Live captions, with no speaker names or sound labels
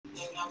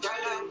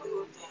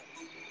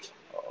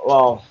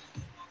Wow,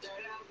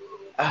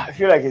 I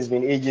feel like it's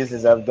been ages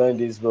since I've done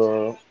this,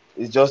 but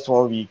it's just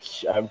 1 week.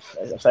 I'm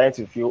starting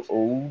to feel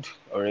old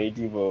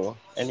already, but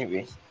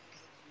anyway,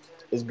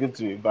 it's good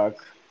to be back.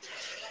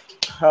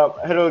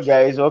 Hello,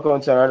 guys.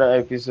 Welcome to another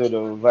episode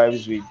of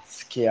Vibes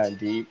with K and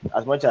D.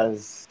 As much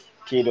as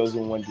K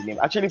doesn't want the name,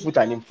 actually put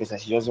her name first,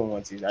 and she doesn't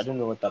want it. I don't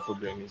know what her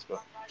problem is,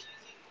 but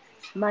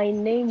My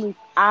name is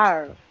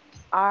R.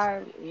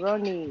 R.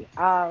 Ronnie.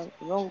 R.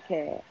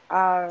 Ronke.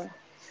 R.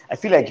 I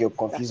feel like Yes, you're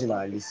that's confusing about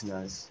our it.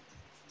 listeners.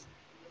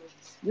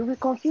 You will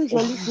confuse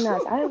your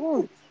listeners. I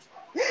won't.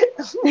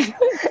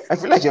 I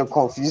feel like you're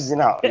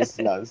confusing our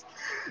listeners.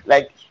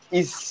 Like,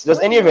 does No,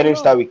 any of your you're name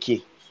start not. with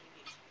K?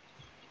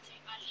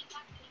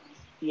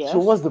 So Yes.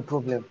 what's the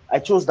problem? I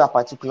chose that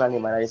particular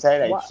name and I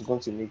decided that What? it's going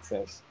to make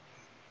sense.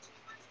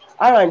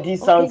 R&D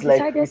Okay, sounds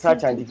like decided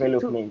research and to.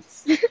 development.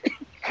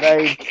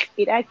 Like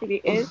It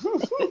actually is.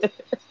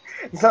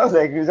 it sounds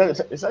like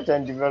research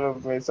and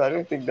development. So I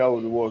don't think that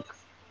would work.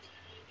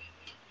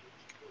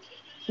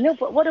 No,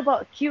 but what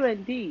about Q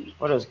and D?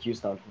 What does Q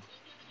stand for?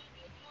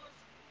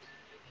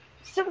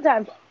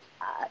 Sometimes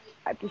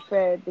I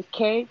prefer the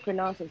K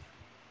pronounced as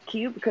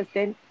Q because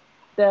then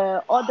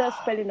the other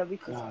spelling of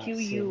it is God, Q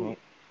save U me,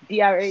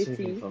 D R A save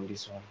me T. from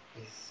this one,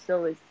 please.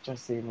 So it's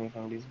Just save me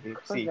from this, babe.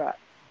 See, Conrad.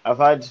 I've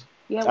had,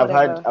 Yeah, I've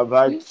had, whatever. I've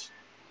had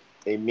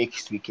a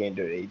mixed weekend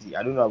already.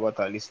 I don't know about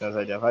our listeners.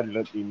 I've had a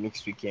lot a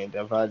mixed weekend.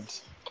 I've had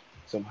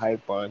some high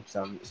points,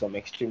 some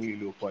extremely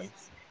low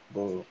points.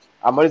 But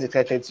I'm always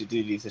excited to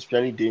do this,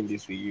 especially doing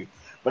this with you.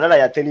 But now that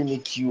you're telling me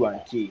Q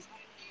and K,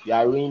 you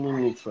are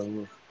ruining it for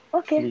me.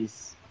 Okay.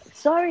 Please.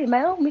 Sorry,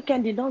 my own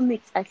weekend did not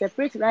mix. I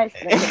separate rice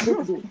and I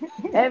separate beans.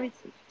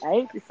 Everything. I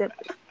ate it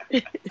separate.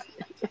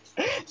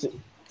 so,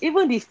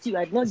 Even the stew,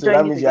 I did not so join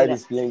that it means together.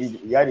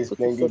 you had a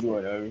Put it splendid separate.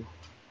 one.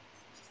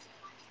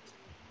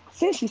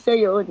 Since you say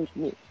your own is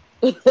me.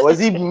 Was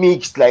it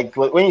mixed? Like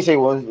when you say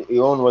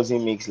your own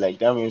wasn't mixed, like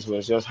that means it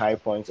was just high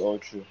points all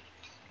through.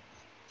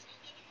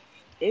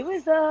 It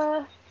was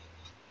a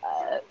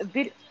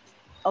bit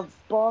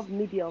above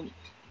medium.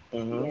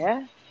 Mm-hmm.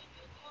 Yeah.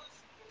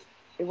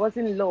 It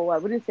wasn't low. I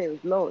wouldn't say it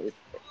was low. It's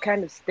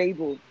kind of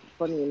stable,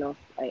 funny enough.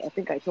 I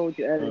think I told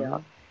you earlier.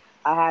 Mm-hmm.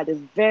 I had a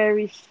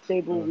very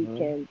stable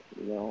Mm-hmm. weekend,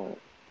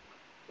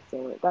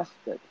 so that's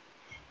good.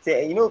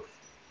 So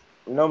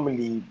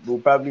normally we'll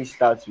probably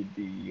start with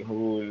the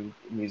whole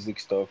music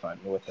stuff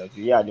and what have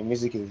you. Yeah, the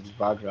music is the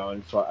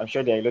background. So I'm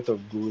sure there are a lot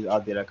of gurus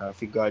out there that can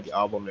figure out the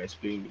album that's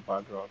playing in the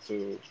background. So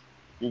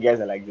you guys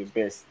are like the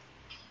best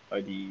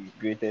or the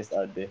greatest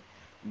out there.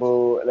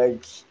 But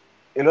like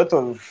a lot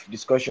of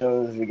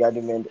discussions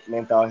regarding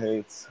mental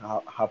health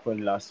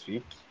happened last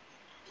week,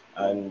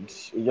 and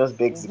it just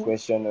begs the Hmm.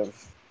 question of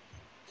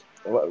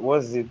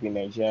what's it with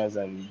Nigerians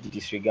and the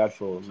disregard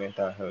for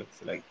mental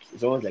health? Like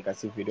it's almost like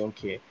as if we don't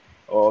care,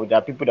 or there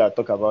are people that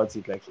talk about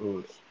it like,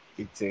 oh,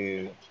 it's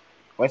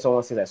when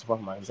someone says I suffer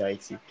from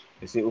anxiety,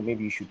 they say, oh,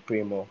 maybe you should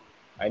pray more.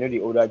 I know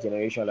the older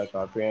generation, like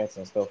our parents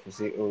and stuff, will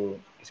say, oh,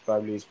 it's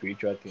probably a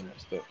spiritual thing and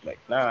stuff. Like,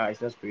 nah,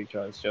 it's not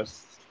spiritual. It's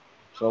just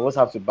some of us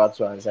have to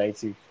battle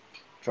anxiety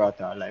throughout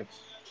our lives.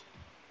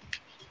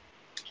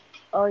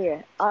 Oh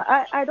yeah,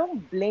 I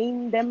don't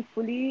blame them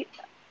fully.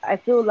 I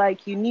feel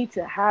like you need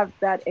to have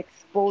that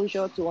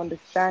exposure to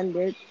understand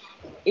it.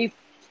 If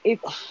if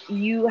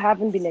you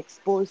haven't been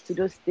exposed to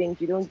those things,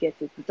 you don't get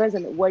it. Depends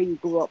on where you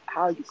grew up,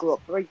 how you grew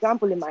up. For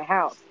example, in my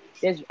house,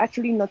 there's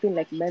actually nothing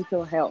like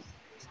mental health.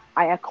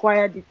 I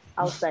acquired it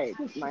outside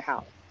my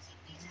house.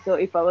 So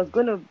if I was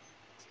gonna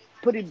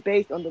put it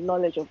based on the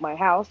knowledge of my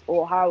house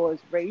or how I was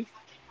raised,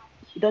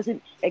 it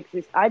doesn't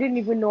exist. I didn't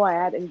even know I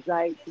had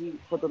anxiety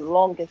for the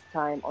longest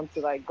time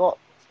until I got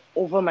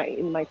over my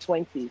in my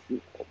 20s,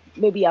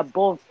 maybe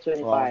above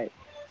Wow. 25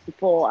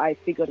 before I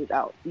figured it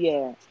out.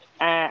 Yeah.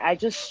 And I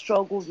just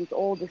struggled with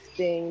all these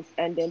things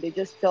and then they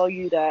just tell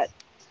you that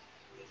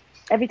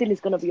everything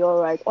is going to be all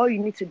right. All you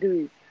need to do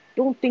is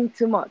don't think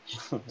too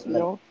much, you Like,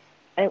 know?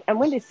 And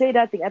when they say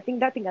that thing, I think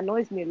that thing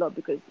annoys me a lot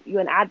because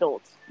you're an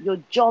adult. Your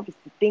job is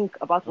to think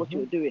about what mhm.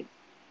 you're doing.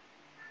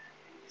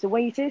 So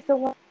when you say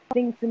someone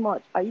think too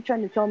much, are you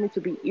trying to tell me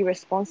to be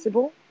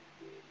irresponsible?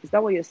 Is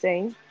that what you're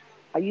saying?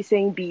 Are you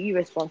saying be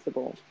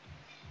irresponsible?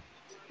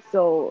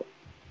 So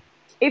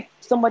if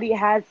somebody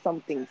has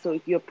something, so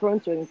if you're prone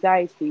to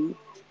anxiety,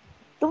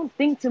 don't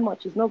think too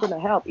much. It's not going to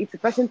help. If the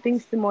person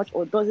thinks too much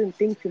or doesn't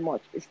think too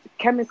much, it's the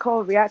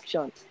chemical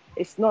reaction.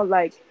 It's not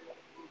like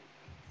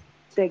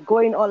they're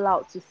going all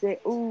out to say,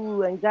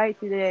 "Ooh,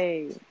 anxiety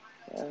day."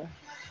 Uh,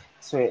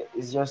 So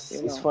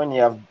you it's know.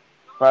 funny. I've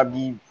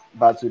probably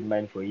battled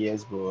mine for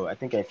years, but I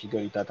think I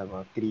figured it out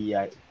about 3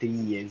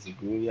 years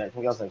ago. Yeah, I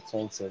think I was like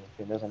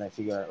 2017. That's when I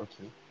figured out,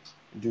 okay,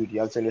 dude,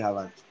 you actually have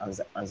an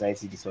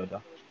anxiety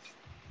disorder.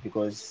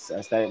 Because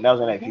I started. That was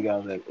when I Mhm. figured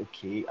out, like,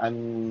 okay,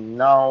 and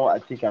now I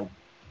think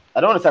I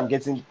don't want to say I'm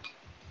getting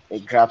a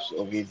grasp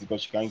of it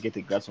because you can't get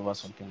a grasp over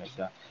something like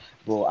that.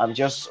 But I'm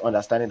just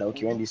understanding that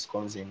okay, when Mhm. this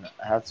comes in,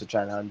 I have to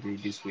try and handle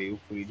it this way.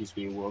 Hopefully, this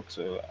way works.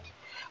 So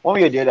one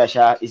way or the other,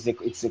 Sha,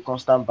 it's a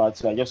constant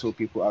battle. I just hope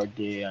people out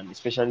there, and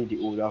especially the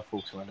older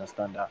folks, who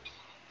understand that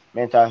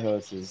mental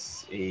health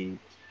is a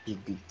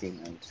big thing,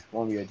 and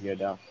one way or the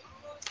other,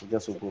 we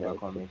just hope It's we a,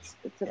 overcome it.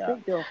 it's a Yeah.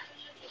 big deal.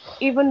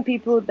 Even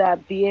people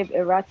that behave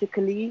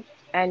erratically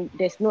and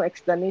there's no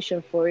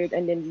explanation for it,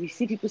 and then you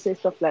see people say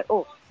stuff like,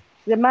 "Oh,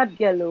 she's a mad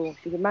girl. Oh,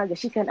 she's a mad girl."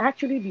 She can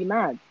actually be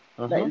mad,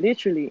 like Mm-hmm.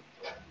 literally.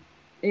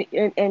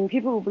 And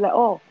people will be like,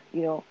 "Oh,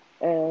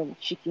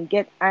 she can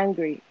get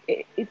angry."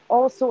 It's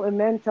also a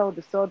mental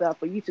disorder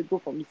for you to go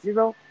from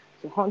 0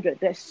 to 100.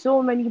 There's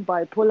so many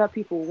bipolar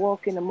people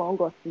walking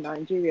among us in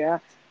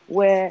Nigeria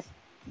where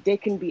they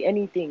can be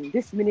anything.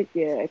 This minute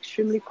they're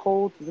extremely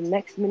cold, the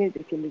next minute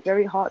they can be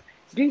very hot.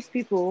 These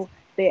people,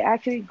 they're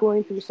actually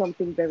going through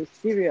something very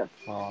serious.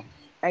 Wow.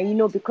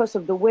 And because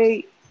of the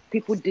way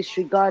people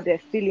disregard their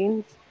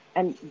feelings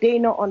and they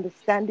not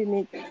understanding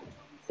it,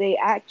 they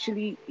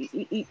actually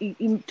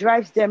it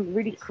drives them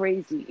really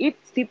crazy. If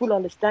people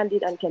understand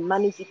it and can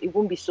manage it, it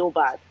won't be so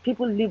bad.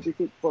 People live with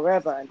it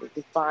forever and they'll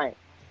be fine.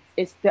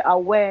 It's the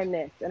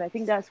awareness, and I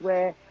think that's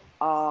where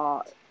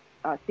uh,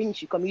 things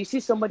should come. You see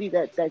somebody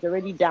that's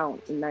already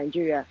down in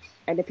Nigeria,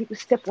 and the people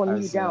step on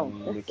you As down.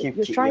 they That's it. keep,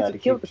 You're trying yeah, to they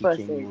kill keep the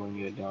kicking you person. when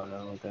you're down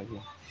and what have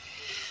you.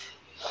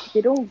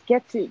 They don't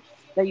get it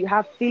that you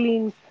have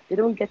feelings. They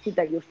don't get it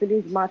that your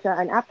feelings matter.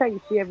 And after you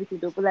see everything,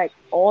 they'll be like,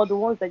 all the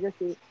ones that just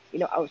say,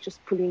 I was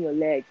just pulling your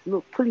legs.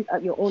 Look, pull it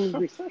at your own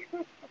risk.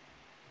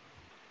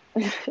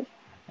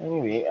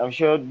 Anyway, I'm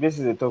sure this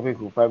is a topic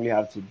we'll probably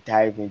have to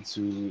dive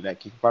into.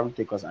 Like, it probably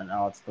take us an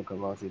hour to talk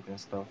about it and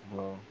stuff.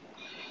 But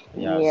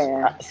yes,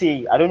 Yeah.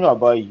 see, I don't know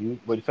about you,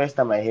 but the first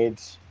time I heard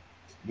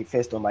the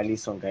first Omali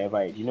song I ever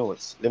heard, you know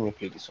what? Let me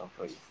play this song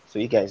for you, so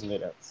you guys know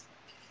that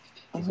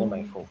it's not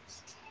my Mhm. fault.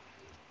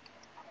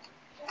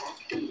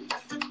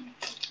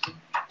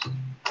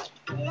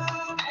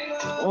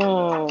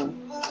 Mm.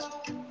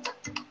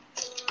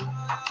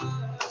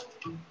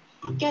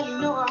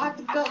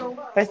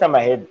 First time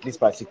I heard this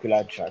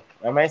particular track,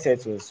 my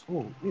mindset was,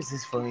 "Oh, who is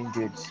this foreign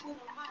dude?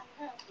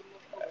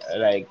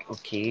 Like,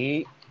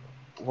 okay,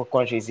 what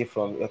country is he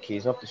from? Okay,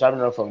 it's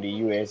not from the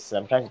US.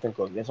 I'm trying to think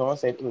of." Then someone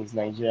said, "Oh, he's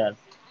Nigerian,"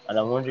 and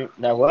I'm wondering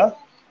now what?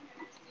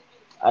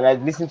 And I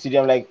listened to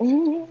them like,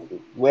 Mhm.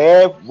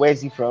 where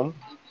is he from?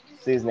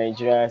 Says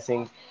Nigerian,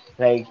 saying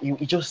like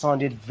it just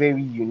sounded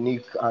very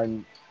unique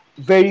and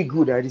very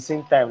good at the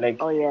same time.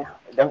 Like, Oh yeah.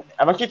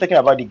 I'm actually talking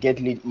about the Get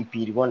Laid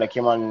EP, the one that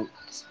came on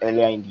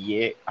earlier in the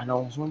year, and I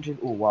was wondering,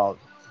 oh wow,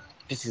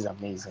 this is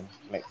amazing.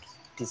 Like,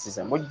 this is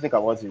what do you think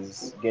about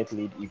his Get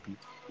Laid EP?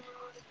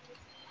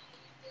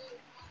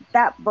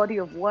 That body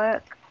of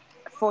work,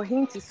 for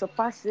him to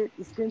surpass it,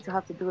 is going to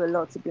have to do a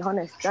lot. To be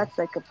honest, True, that's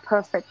like a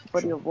perfect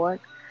body true. of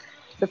work.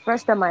 The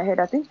first time I heard,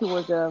 I think it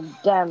was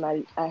Damn.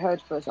 I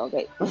heard first. I was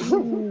like,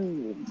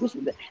 ooh, this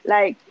is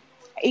like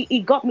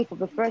it got me for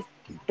the first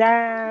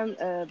Damn.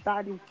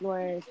 Bad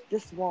Influence.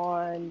 This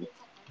one.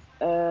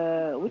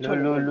 Which Lo one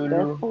lo again? lo There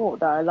lo are four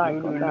that I lo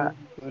like lo on lo that.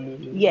 lo lo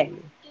lo Yeah, lo.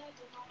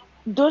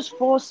 those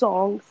four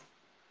songs.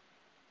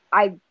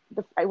 I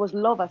was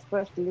love at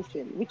first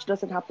listen, which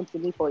doesn't happen to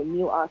me for a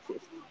new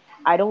artist.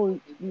 I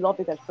don't love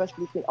it at first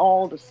listen.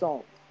 All the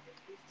songs,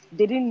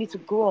 they didn't need to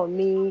grow on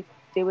me.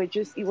 They were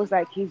just. It was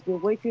like he's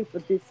been waiting for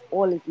this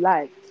all his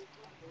life.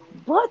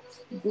 But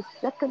the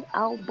second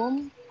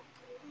album,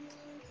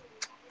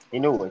 You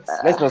know what?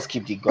 Let's uh, not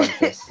skip the gun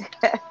first.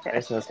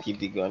 Let's not skip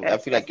the gun. I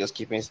feel like you're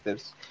skipping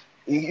steps.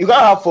 You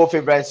can't have four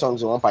favorite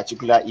songs on one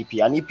particular EP.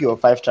 An EP of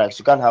 5 tracks,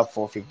 you can't have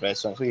four favorite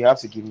songs. So you have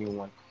to give me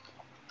one.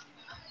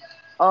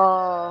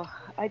 uh,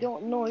 I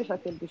don't know if I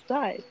can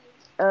decide.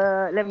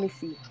 Let me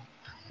see.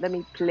 Let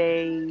me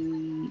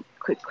play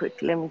quick.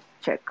 Let me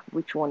check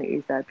which one it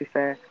is that I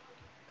prefer.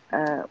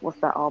 What's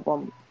that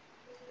album?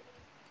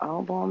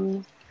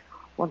 Albums.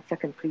 1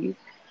 second, please.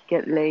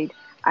 Get Laid.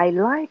 I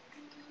liked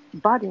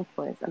Bad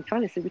Influence. I'm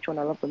trying to see which one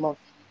I love the most.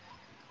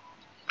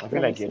 I feel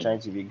Let me like you're see. trying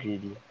to be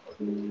greedy.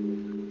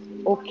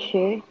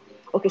 Okay.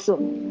 Okay, so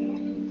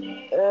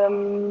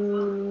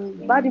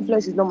Bad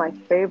Influence is not my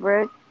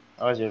favorite,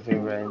 What's your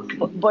favorite?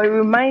 but it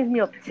reminds me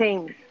of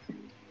Tame.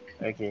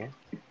 Okay.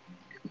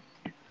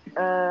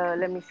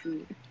 Let me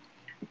see.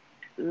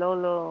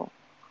 Lolo.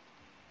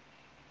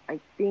 I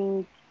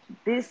think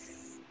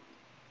this.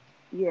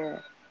 Yeah.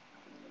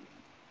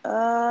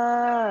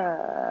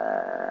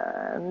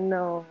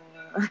 No.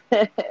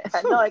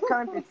 No, I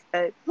can't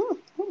decide.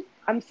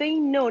 I'm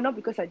saying no, not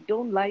because I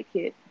don't like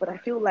it, but I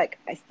feel like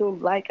I still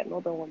like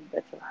another one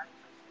better.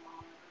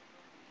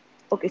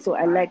 Okay, so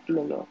I like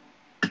Lolo,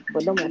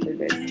 but not my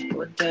favorite.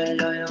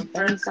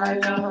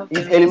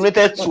 You've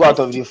eliminated But two out let's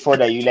of see. the four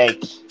that you like,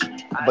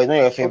 but it's not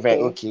your favorite.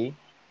 Okay, Okay.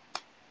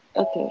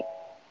 okay.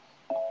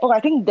 Oh, I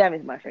think Dem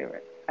is my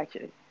favorite,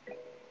 actually.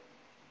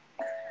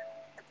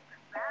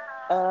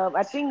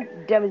 I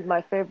think Dem is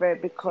my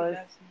favorite because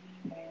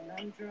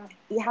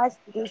it has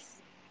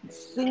this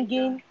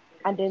singing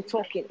and then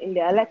talking in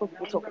there. I like when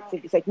people talk and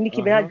sing. It's like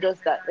Nicki Mm-hmm. Minaj does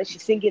that. Then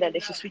she's singing and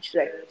then she switches to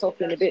like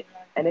talking a bit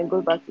and then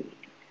goes back to.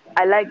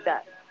 I like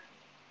that.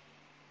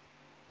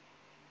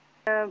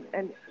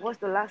 And what's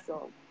the last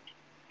song?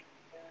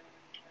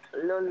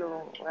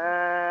 Lolo.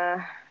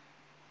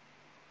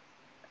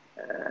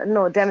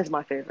 No, Dem is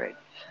my favorite.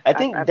 I I've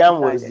think I've that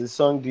was decided. the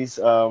song this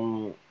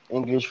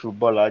English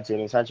footballer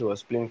Jadon Sancho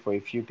was playing for a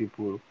few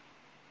people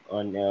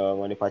on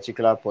a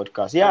particular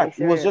podcast. Are Yeah, you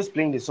he was serious? just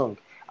playing the song,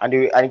 and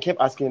he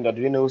kept asking that,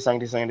 do you know who sang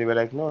this song? And they were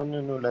like, no,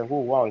 no, no, like, oh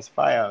wow, it's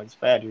fire, it's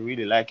fire. They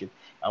really like it,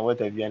 and what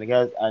have you? And the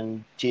guys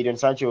and Jadon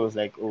Sancho was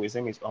like, oh, his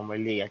name is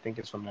Omale, I think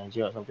it's from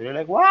Nigeria or something. They're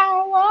like,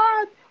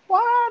 wow,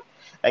 what?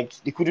 Like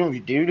they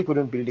really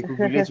couldn't believe they could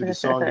relate to the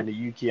song in the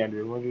UK, and they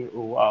were wondering,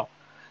 oh wow.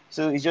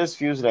 So it just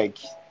feels like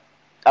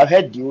I've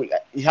heard you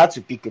had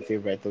to pick a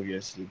favorite,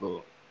 obviously,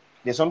 but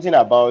there's something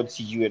about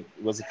you. It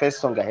was the first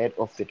song I heard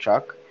off the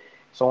track.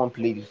 Someone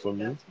played it for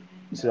me,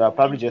 so I'll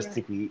probably just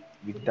stick with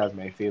it as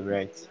my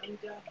favorite.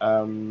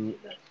 Um,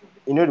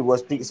 the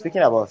was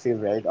speaking about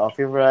favorite. Our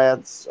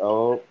favorites,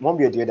 one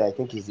way or the other, I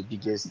think is the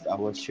biggest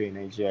award show in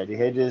Nigeria. The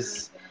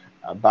headers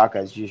are back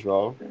as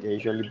usual. They're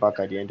usually back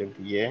at the end of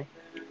the year,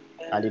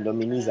 and the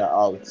nominees are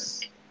out.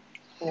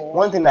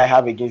 One thing I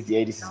have against the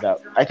headers is that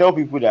I tell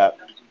people that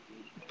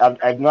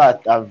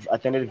I've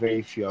attended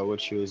very few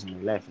award shows in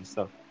my life and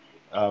stuff.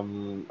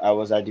 I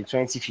was at the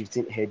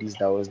 2015 Headies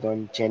that was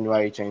done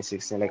January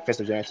 2016, like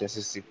 1st of January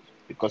 2016,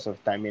 because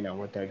of timing and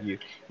what have you,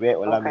 where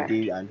Okay.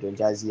 Olamide and Don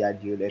Jazzy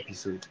had the whole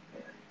episode.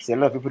 See, a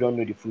lot of people don't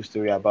know the full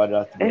story about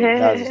that, but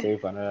that's a story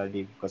for another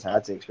day because I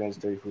had to experience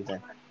the story full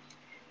time.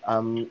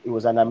 It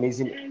was an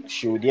amazing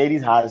show. The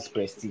Headies has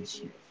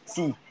prestige.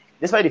 See,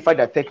 despite the fact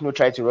that Techno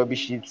tried to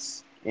rubbish it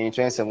in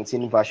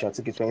 2017 version,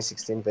 took a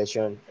 2016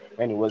 version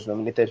when it was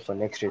nominated for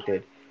Next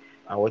Rated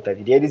and what have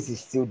you. This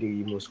is still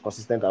the most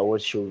consistent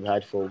award show we've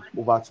had for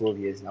over 12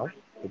 years now.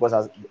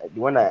 Because the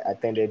one I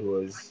attended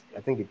was,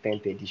 I think, the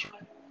 10th edition.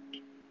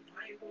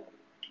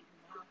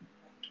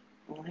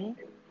 Mhm.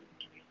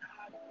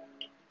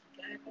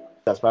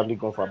 That's probably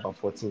gone for about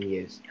 14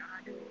 years.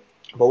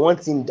 But one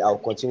thing I'll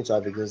continue to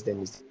have against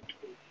them is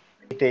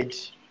the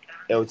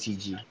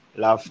LTG,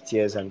 Laugh,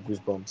 Tears, and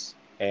Goosebumps.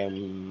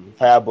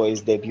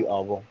 Fireboy's debut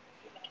album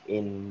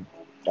in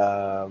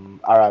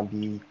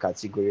R&B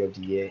category of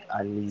the year,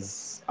 and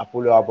his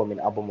Apollo album in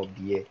album of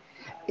the year.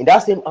 In that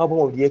same album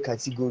of the year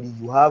category,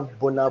 you have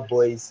Burna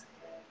Boy's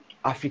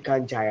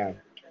African Giant.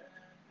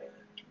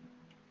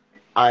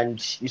 And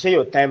you say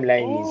your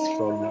timeline is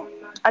from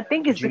I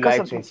think it's because July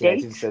of the 2019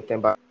 date. to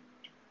September.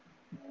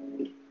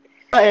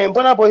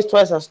 Burna Boy's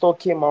Twice as Store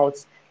came out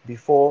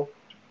before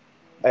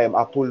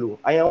Apollo.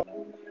 I am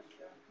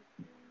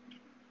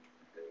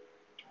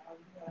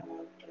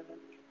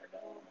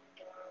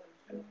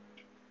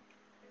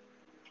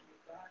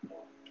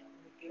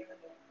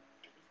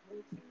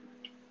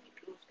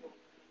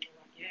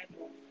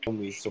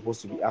is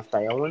supposed to be after.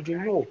 I'm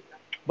wondering, no.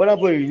 Burna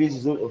Boy released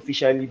his own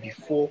officially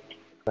before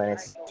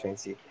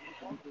 2020.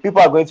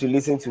 People are going to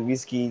listen to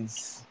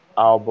Wizkid's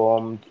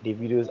album, the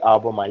video's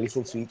album, and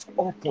listen to it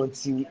up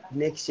until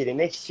next year. The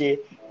next year,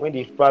 when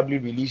they probably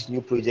release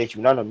new projects,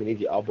 will not nominate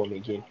the album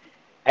again.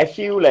 I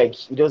feel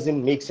like it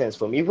doesn't make sense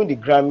for me. Even the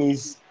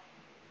Grammys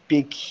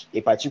pick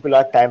a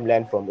particular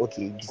timeline from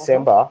Mhm.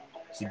 December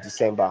to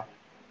December.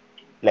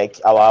 Like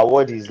our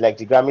award is like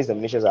the Grammys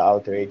nominations are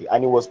out already,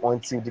 and it was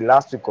until the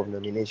last week of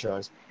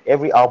nominations.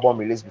 Every album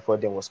released before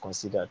them was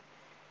considered.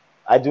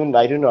 I don't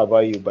know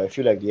about you, but I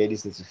feel like the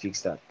editors need to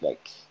fix that.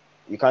 Like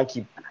you can't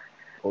keep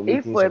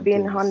If omitting we're some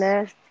being things.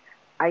 honest,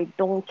 I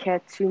don't care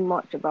too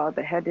much about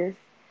the headers.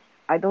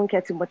 I don't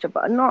care too much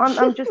about. No,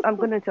 I'm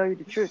gonna tell you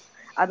the truth.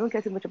 I don't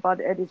care too much about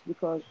the headers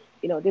because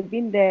they've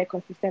been there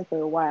consistent for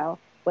a while,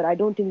 but I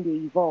don't think they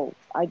evolve.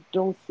 I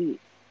don't see it.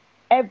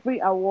 Every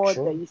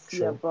award that True, you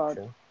see true, abroad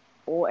true.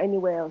 or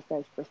anywhere else that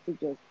is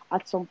prestigious,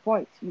 at some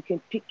point you can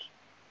pick.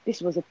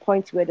 This was a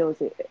point where there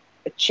was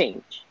a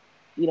change.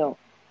 You know,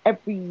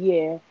 every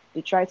year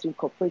they try to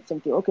incorporate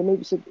something. Okay,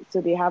 maybe so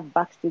they have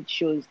backstage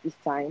shows this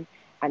time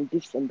and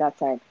this and that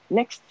time.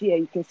 Next year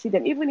you can see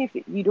them, even if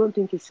you don't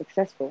think it's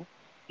successful,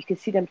 you can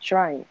see them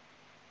trying.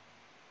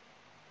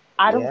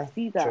 I don't Yeah,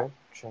 see that. true,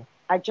 true.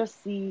 I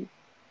just see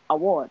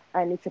award,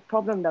 and it's a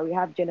problem that we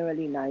have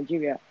generally in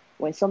Nigeria.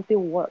 When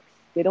something works,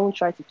 they don't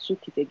try to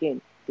tweak it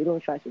again. They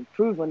don't try to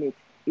improve on it.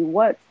 It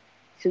works,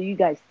 so you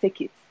guys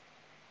take it.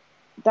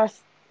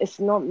 That's It's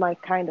not my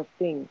kind of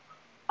thing.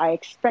 I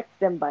expect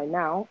them by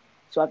now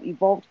to have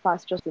evolved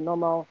past just the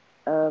normal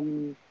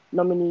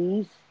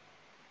nominees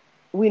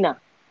winner.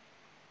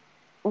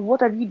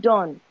 What have you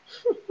done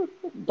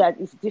that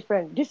is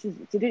different? This is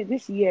today.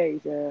 This year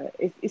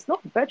is it's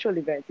not a virtual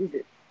event, is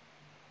it?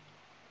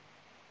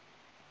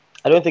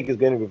 I don't think it's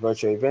going to be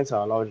virtual. Events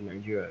are allowed in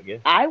Nigeria, I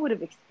guess. I would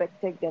have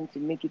expected them to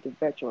make it a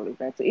virtual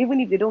event. So even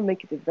if they don't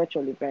make it a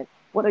virtual event,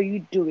 what are you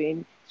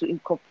doing to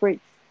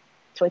incorporate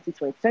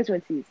 2020?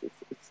 2020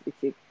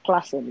 it's a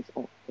class on its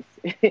own.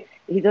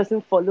 It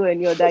doesn't follow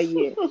any other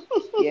year.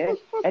 Yeah.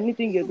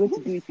 Anything you're going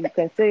to do, if you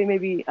can say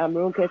maybe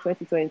Ronke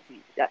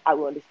 2020, I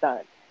will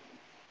understand.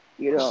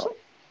 You know,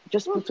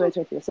 just put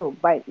 2020. So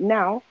by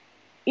now,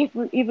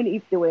 even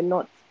if they were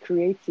not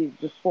creative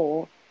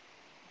before,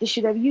 they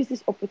should have used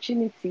this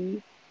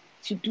opportunity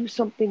to do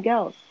something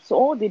else. So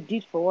all they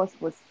did for us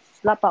was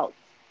slap out.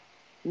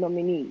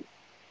 nominees.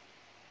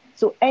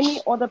 So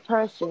any other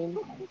person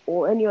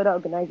or any other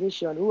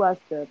organization who has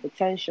the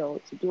potential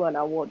to do an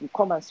award will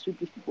come and sweep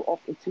these people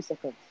off in 2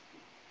 seconds.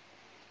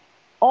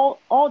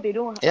 All they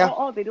don't Yeah,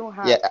 all they don't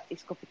yeah. have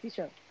is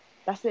competition.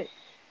 That's it.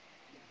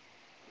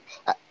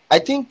 I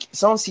think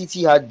Sound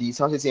City had the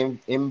Sound City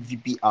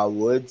MVP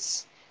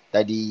awards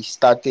that they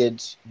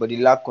started, but they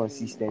lack Mm.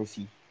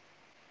 consistency.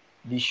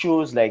 The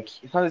shows like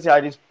Sound City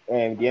had this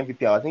the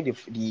MVP award. I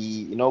think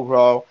the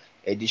inaugural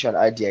edition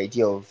had the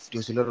idea of there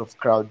was a lot of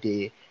crowd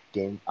there.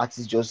 Then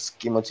artists just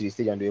came onto the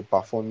stage and they were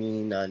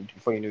performing, and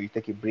before you know, you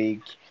take a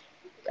break,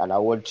 an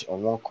award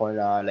on one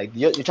corner. Like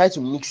they try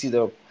to mix it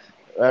up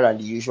rather than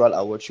the usual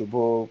award show.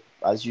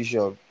 But as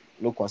usual,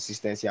 no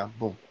consistency and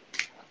boom.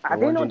 Are You're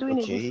they not wondering, doing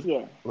it this okay,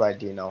 year? where are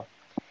they now?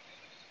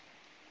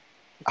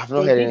 I've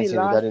not They heard did it anything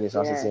last regarding the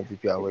Sound System year.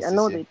 MVP awards I this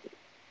know year. they did.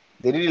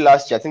 They did it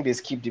last year. I think they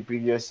skipped the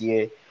previous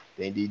year.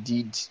 Then they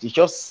just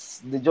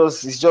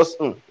it's just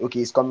okay,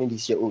 it's coming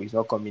this year. Oh, it's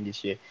not coming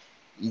this year.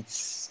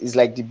 It's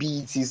like the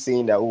BET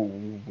saying that, oh,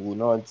 we will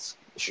not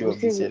show We up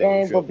say, this year, then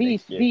we'll show but up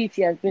next year. BET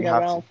has We been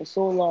have to. around for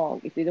so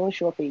long. If they don't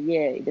show up a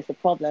year, there's a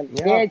problem.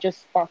 Yeah, They're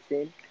just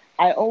starting.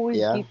 I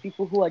always yeah. give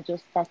people who are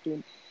just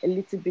starting a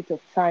little bit of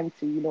time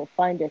to,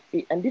 find their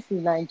feet. And this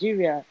is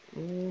Nigeria.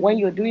 When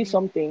you're doing Mm,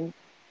 something,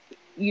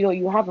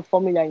 you have a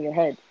formula in your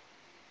head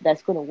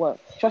that's going to work.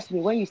 Trust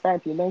me, when you start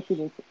implementing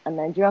it and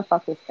Nigerian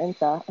factors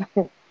enter,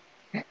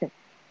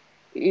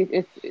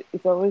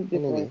 it's always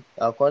different. anyway,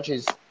 our country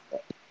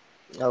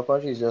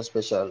is just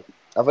special.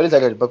 I've always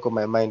had at the back of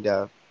my mind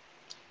that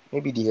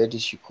maybe the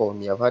headies should call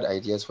me. I've had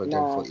ideas for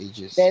them for Nah,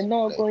 they're ages.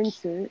 not Like going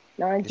to.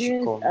 they should Nigerians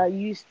call me. are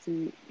used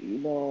to,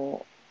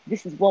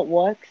 this is what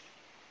works.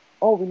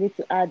 All we need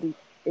to add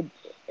is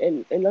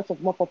a lot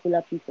of more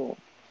popular people.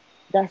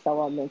 That's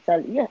our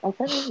mentality. Yeah, I'm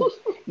telling you.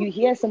 You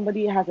hear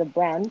somebody has a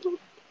brand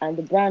and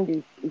the brand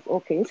is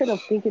okay. Instead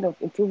of thinking of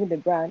improving the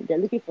brand, they're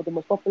looking for the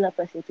most popular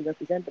person to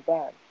represent the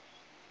brand.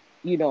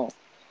 You know,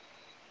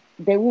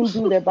 they won't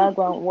do their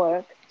background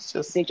work. It's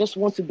just They just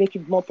want to make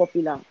it more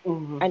popular.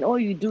 mhm. And all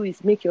you do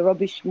is make your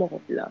rubbish more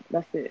popular.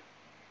 That's it.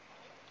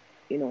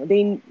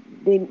 They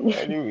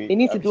Anyway, they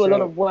need to I'm do a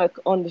lot sure. of work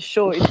on the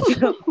show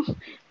itself.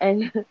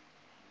 And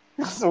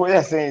So what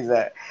you're saying is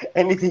that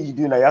anything you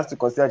do now, you have to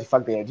consider the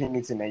fact that you're doing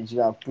it in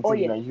Nigeria and put oh in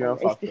the yeah, Nigerian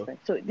it's factor. different.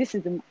 So this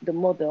is the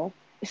model.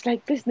 It's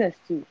like business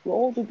too. We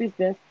all do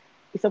business.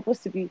 It's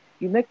supposed to be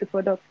you make the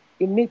product,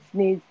 it meets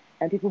needs,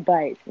 and people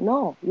buy it.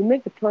 No, you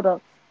make the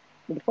product.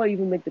 Before you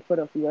even make the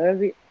product, you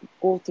already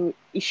go through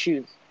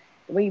issues.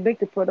 When you make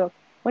the product,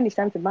 when it's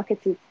time to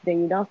market it,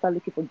 then you now start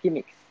looking for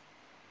gimmicks.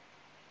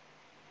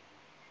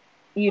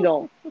 You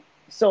know,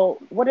 so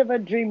whatever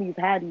dream you've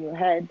had in your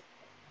head,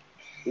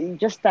 you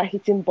just start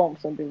hitting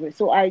bumps on the way.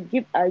 So I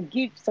give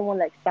someone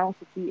like Sound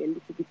City a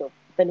little bit of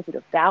benefit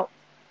of doubt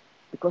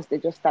because they're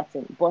just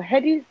starting. But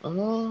Headies,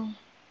 Mm,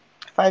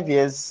 5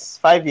 years,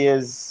 5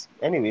 years.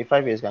 Anyway,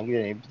 5 years can give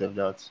you a bit of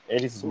that.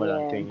 This is more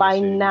than yeah, 10 years, by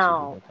so it will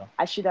be now better.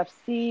 I should have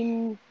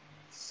seen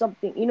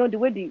something. You know, the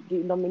way the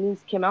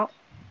nominees came out,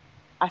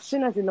 as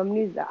soon as the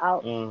nominees are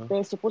out, Mm.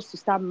 they're supposed to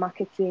start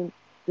marketing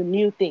the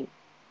new thing.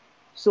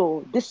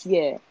 So this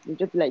year, we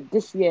just like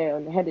this year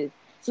on the Headies.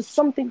 So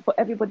something for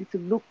everybody to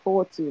look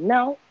forward to.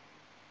 Now,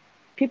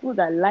 people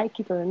that like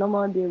it on a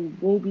normal day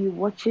will maybe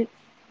watch it.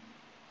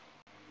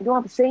 You know what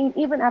I'm saying?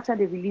 Even after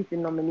they release the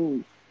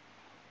nominees,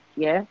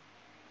 yeah,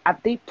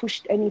 have they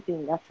pushed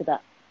anything after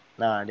that?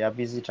 Nah, they are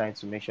busy trying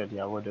to make sure the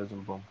award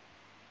doesn't bomb.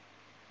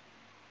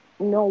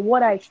 No,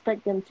 what I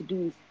expect them to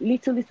do is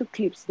little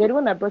clips. They're the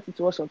one that brought it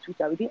to us on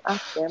Twitter. We didn't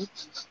ask them,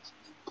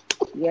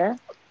 yeah.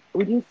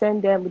 We didn't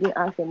send them. We didn't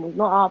ask them. It was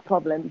not our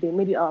problem. They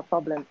made it our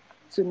problem.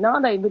 So now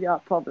that you made it our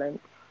problem,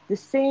 the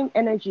same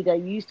energy that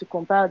you used to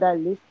compile that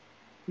list,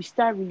 we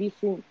start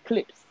releasing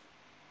clips,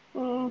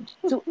 Mm.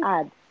 to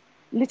add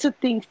little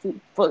things to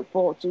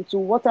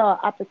water our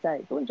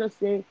appetite. Don't just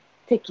say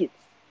take it,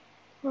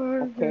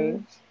 okay?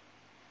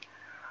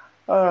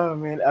 Oh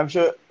man, I'm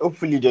sure.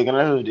 Hopefully, the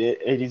organizers of the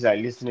edits are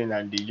listening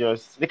and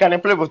they can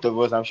employ both of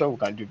us. I'm sure we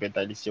can do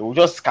better this year. We'll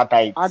just scatter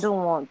I it.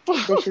 don't want.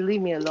 They should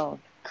leave me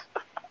alone.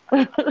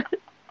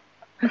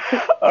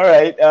 All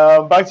right.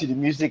 Back to the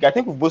music. I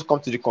think we've both come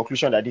to the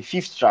conclusion that the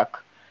fifth track.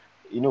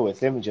 You know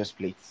what? Let me just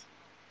play it.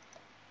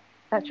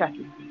 That track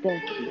is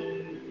dirty.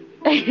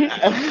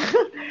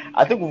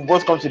 I think we've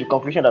both come to the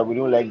conclusion that we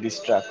don't like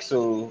this track,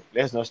 so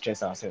let's not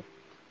stress ourselves.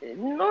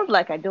 Not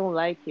like I don't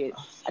like it.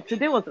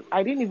 Today was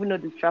I didn't even know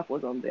the track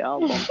was on the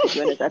album. To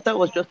be honest, I thought it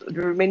was just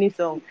the remaining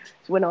song.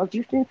 So when I was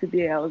listening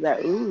today, I was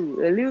like,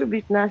 "Ooh, a little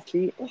bit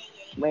nasty."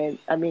 When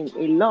I mean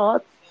a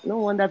lot. No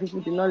wonder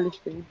people did not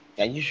listen.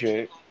 Are you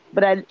sure?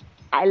 But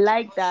I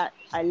like that.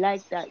 I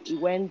like that it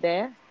went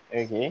there.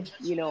 Okay.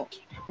 You know,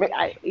 Ma-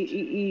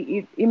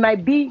 it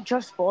might be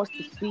just for us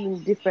to see him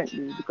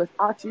differently because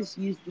artists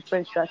use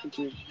different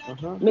strategies.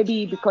 mhm.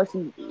 Maybe because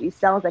he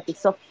sounds like a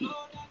softie.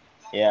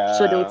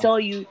 So they'll Yeah. tell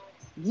you,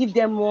 give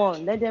them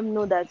one, let them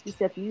know that you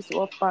said you used to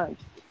off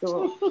pants.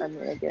 So I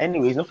mean, I guess.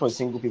 Anyway, it's not for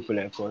single people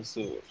like us,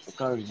 so we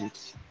can't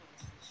relate.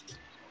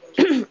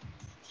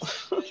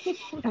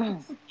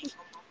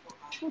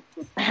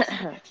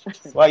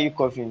 Why are you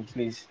coughing,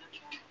 please?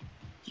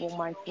 For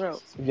my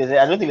throat.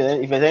 I don't think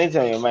if there's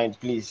anything on your mind,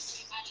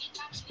 please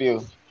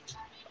spill.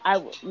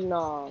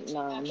 No,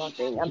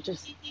 nothing. I'm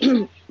just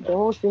the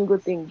whole single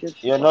thing.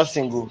 Just You're not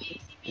single.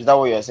 Is that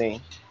what you're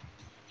saying?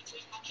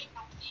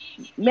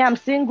 me. I'm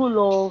single,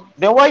 or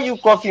Then why are you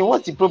coughing?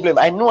 What's the problem?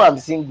 I know I'm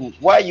single.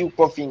 Why are you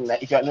coughing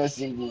like if you're not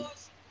single?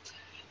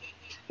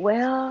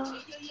 well.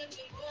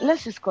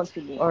 Let's just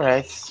continue. All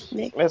right,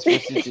 Next. let's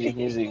proceed to the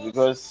music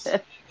because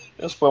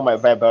don't spoil my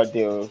vibe out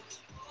there. Oh.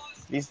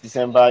 This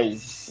December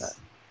is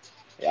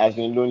has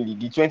been lonely.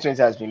 The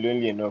 2020 has been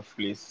lonely enough,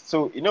 please.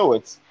 So you know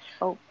what?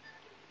 Oh,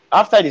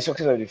 After the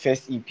success of the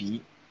first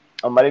EP,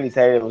 Amale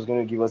decided it was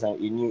going to give us a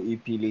new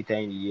EP later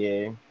in the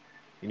year.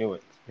 You know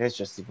what? Let's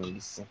just even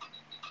listen.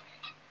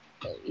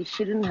 it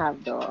shouldn't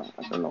have though.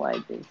 I don't know why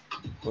it is.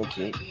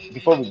 Okay.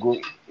 Before we go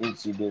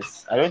into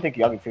this, I don't think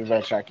you have a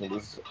favorite track in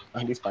this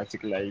on this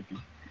particular EP.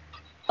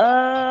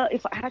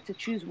 If I had to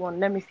choose one,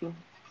 let me see.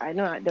 I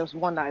know there was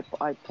one that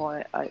I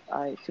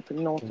took a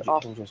note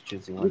of, Don't just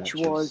choose the one I which choose.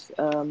 was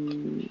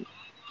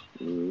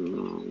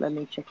let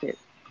me check it.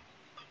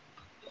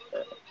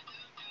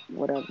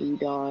 What have we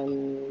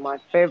done? My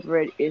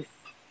favorite is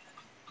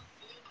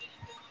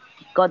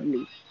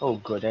Godly. Oh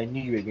God, I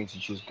knew you were going to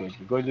choose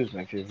Godly. Godly is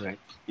my favorite.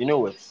 You know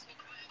what?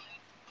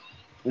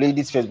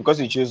 Ladies first, because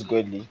you chose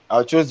Godly,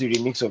 I'll choose the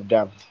remix of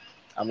Damn.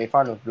 I'm a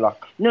fan of Black.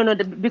 No, no,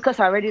 because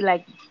I already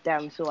like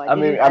them, so I I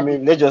mean, didn't I add it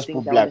mean, to let's the just things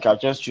put I wanted Black. to. I'll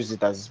just choose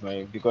it as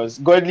my because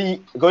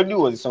Godly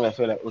was the song I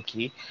felt like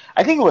okay.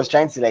 I think it was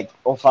trying to like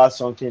offer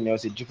something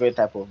else, a different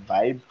type of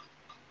vibe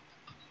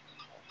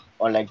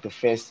on like the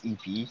first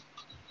EP.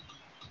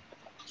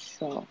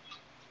 So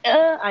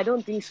I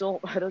don't think so.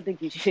 I don't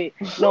think you should.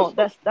 No,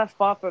 that's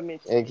far from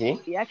it. Okay.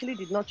 He actually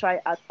did not try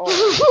at all.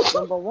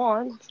 Number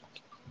one,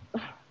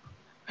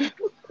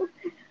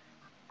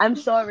 I'm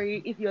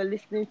sorry if you're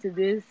listening to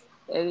this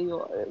and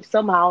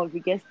somehow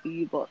it gets to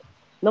you, but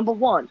number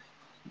one,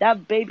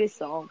 that baby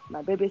song,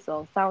 my baby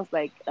song, sounds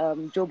like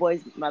Joe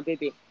Boy's My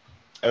Baby.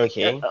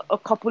 Okay. A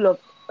couple of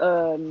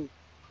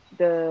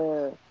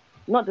the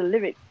not the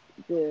lyrics,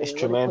 the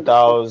what do you call it?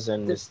 Instrumentals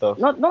and the The stuff.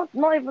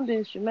 not even the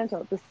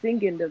instrumental, the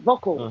singing, the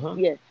vocals. Mm-hmm.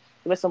 Yeah,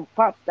 there were some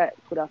parts that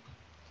could have.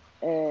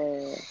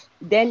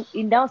 Then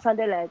it now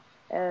sounded like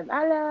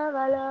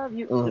I love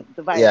you,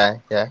 the vibe.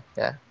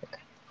 Yeah.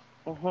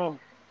 Hmm.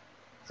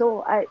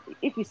 So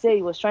if you say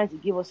he was trying to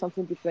give us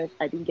something different,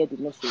 I didn't get the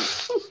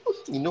message.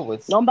 You know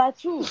what? Number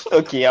two,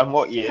 Okay, I'm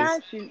all ears.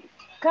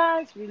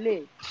 can't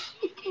relate.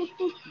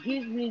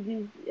 Give me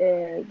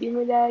this, give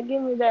me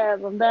that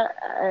from that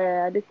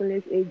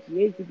Adekunle's AG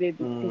baby.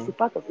 There's Mm, a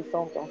part of the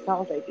song that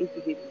sounds like AG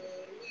baby.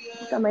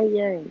 What am I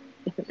hearing?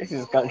 this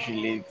is can't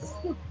relate.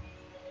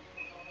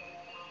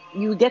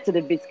 You get to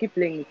the bit, keep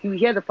playing it. You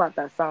hear the part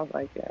that sounds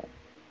like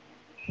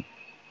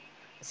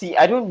See,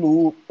 I don't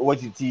know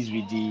what it is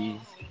with the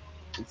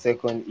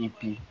second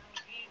EP.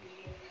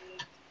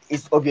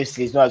 It's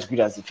obviously it's not as good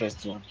as the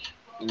first one.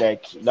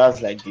 Like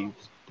that's like the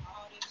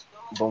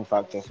bomb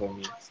factor for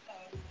me.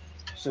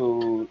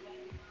 So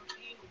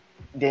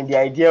then the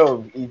idea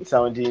of it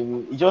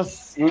sounding it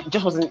just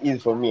wasn't easy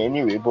for me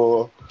anyway.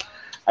 But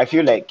I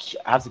feel like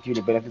I have to give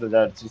the benefit of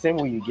that. The same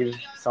way you give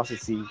South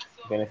City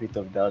benefit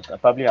of that, I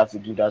probably have to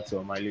give that to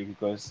O'Malley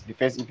because the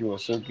first EP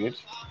was so good.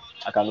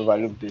 I can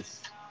overlook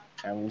this,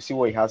 and we'll see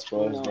what he has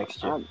for us no,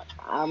 next year.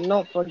 I'm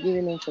not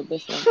forgiving him for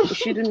this one. He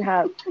shouldn't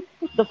have.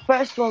 The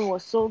first one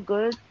was so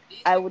good.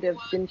 I would have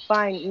been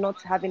fine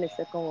not having a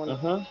second one.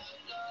 Mm-hmm.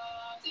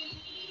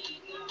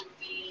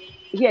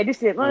 Yeah,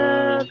 this is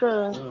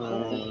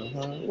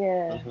Mm-hmm.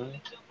 yeah. Mm-hmm.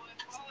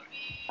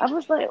 I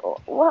was like,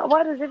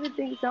 why does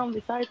everything sound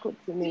recycled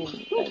to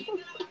me? Like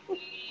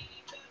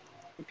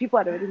people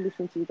had already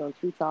listened to it on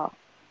Twitter,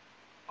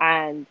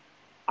 and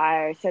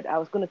I said I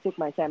was going to take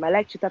my time. I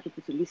like Twitter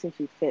people to listen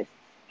to it first,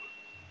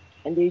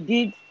 and they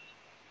did.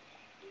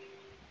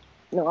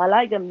 No, I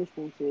like them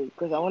listening to it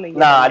because I want to hear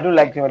Nah, them I don't myself.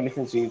 like to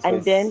listen to it And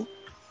first. then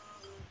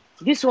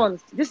this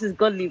is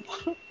Godly,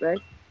 right?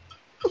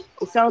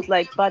 It sounds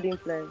like Bad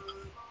Influence.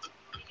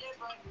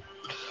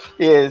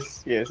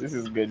 Yes, this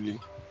is Godly.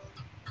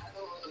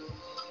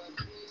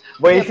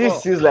 But Yeah, it still but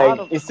feels like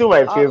it's still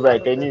my out favorite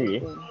of anyway.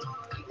 everything,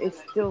 it's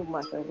still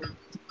my favorite.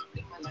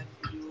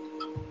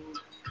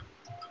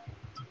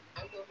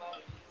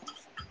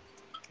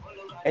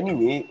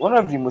 Anyway, one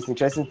of the most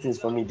interesting things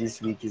for me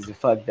this week is the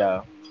fact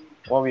that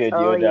one way or the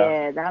Oh other,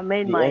 yeah, that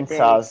made the my day.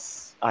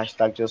 NSAS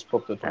hashtag just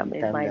popped up on That the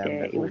made my timeline. I'm day.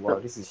 like, It oh was the wow,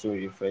 this is so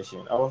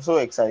refreshing. I was so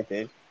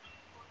excited.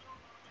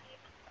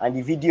 And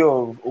the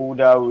video of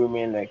older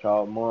women like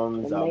our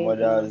moms, our amazing.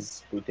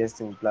 mothers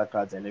protesting with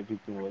placards and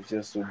everything was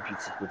just so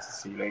beautiful to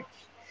see. Like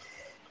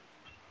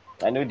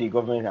I know the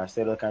government has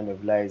said all kind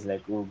of lies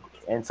like oh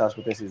NSAS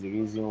protest is the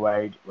reason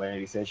why we're in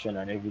recession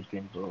and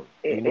everything, but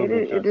we know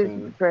better. It is So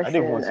I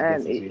don't even depressing, want to get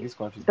and into it. This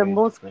country is the very most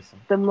depressing.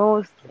 the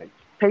most Like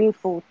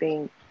painful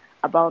thing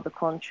about the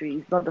country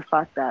is not the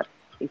fact that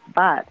it's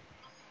bad.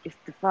 It's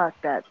the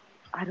fact that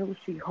I don't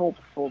see hope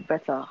for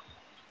better.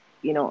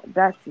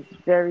 That is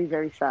very,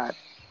 very sad.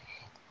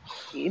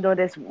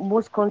 There's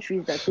most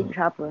countries that things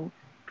happen,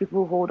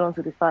 people hold on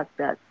to the fact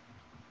that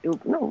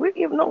no, we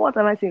you know what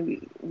am I saying?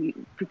 We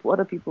people,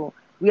 other people,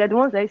 we are the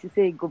ones that used to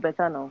say go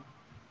better now.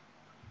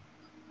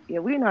 Yeah,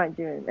 we're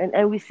Nigerians,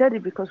 and we said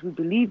it because we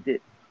believed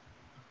it.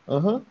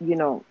 Mm-hmm.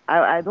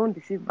 I don't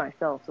deceive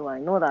myself, so I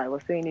know that I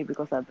was saying it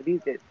because I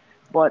believed it.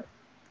 But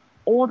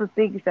all the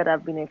things that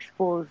have been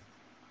exposed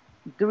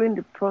during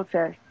the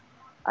protest,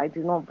 I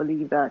do not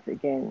believe that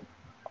again.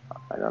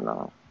 I don't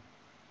know.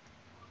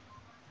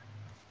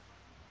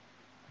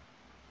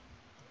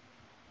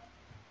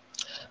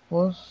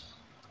 Well,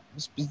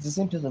 it's the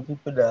same set of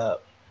people that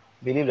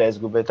believe that it's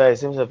good better.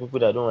 It's the same set of people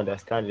that don't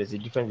understand there's a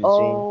difference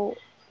between Oh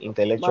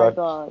my intellectual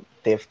God.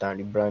 theft and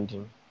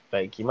rebranding.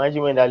 Like,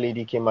 imagine when that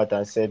lady came out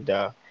and said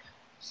that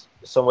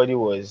somebody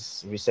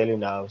was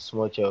reselling our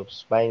small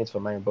chops, buying it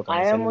from my bulk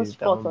and I selling almost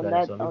it at fought one on brand.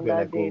 And that some on people were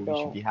like, that day oh, we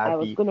should though. be I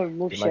was happy. gonna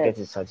remove The market shirts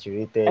is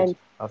saturated. and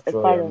After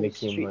all, fight you're on the making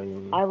street.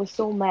 money. I was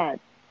so mad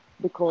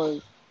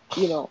because,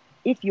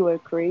 if you were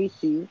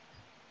creative,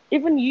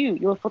 even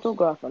you're a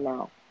photographer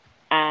now.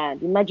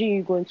 And imagine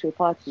you go into a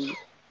party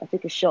and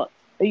take a shot,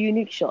 a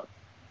unique shot,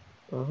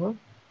 Mm-hmm.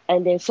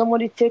 and then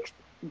somebody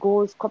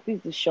goes,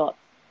 copies the shot,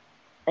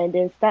 and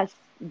then starts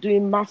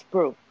doing mass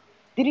pro.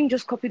 Didn't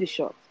just copy the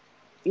shot.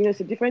 It's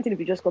a different thing if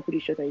you just copy the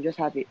shot and you just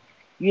have it.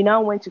 You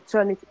now want to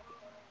turn it,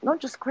 not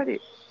just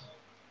credit.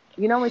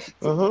 You now want to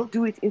Mm-hmm.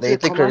 do it into They a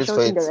take credit commercial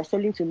for thing that it. you're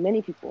selling to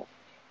many people.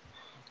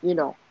 You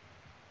know,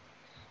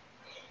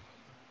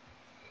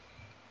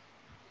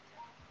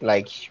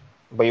 Like,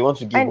 but you want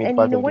to give and me and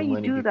part of the when you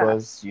money do that,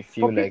 because you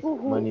for feel like people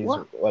who money is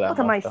all what I'm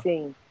am I after.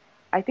 saying?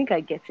 I think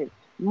I get it.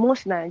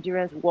 Most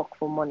Nigerians work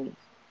for money.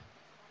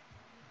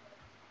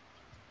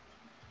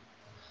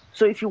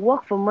 So if you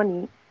work for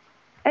money,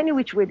 any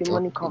which way the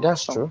money Okay, comes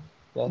that's from, true.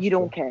 That's you true.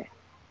 don't care.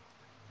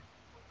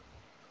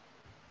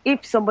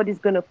 If somebody's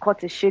gonna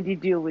cut a shady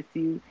deal with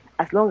you,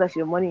 as long as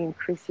your money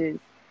increases,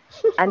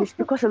 and it's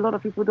because a lot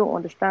of people don't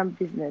understand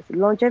business.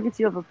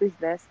 Longevity of a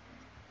business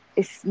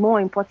is more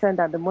important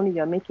than the money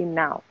you're making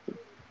now.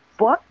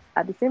 But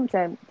at the same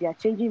time, they are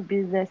changing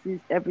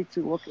businesses every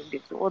 2 working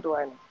days. So what do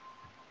I know?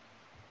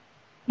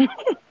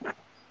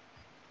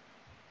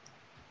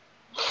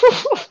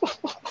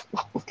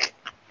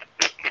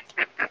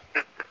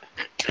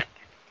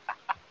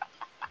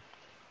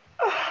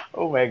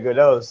 Oh my god,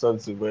 that was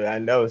something, but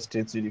and that was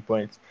straight to the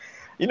point.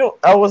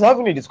 I was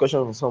having a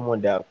discussion with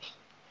someone that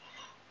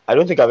I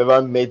don't think I've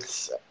ever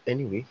met.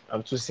 Anyway,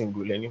 I'm too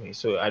single anyway,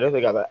 so I don't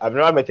think I've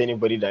never met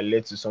anybody that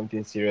led to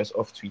something serious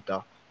off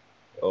Twitter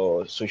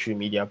or social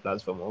media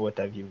platform or what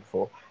have you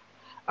before.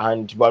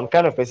 But I'm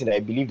kind of person that I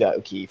believe that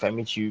okay, if I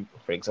meet you,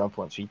 for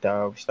example, on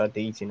Twitter, we start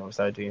dating or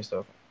start doing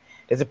stuff,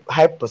 there's a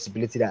high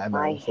possibility that I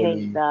might I unfollow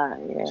hate you that.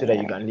 so that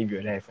you Yeah. can live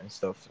your life and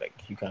stuff.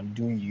 Like you can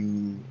do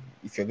you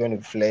if you're going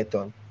to flirt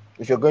on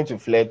if you're going to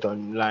flirt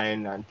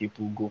online and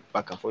people go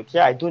back and forth.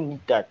 Yeah, I don't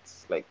need that.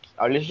 Like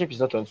our relationship is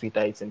not on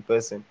Twitter, it's in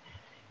person.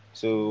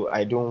 So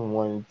I don't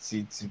want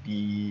it to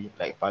be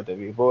like part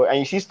of it. But and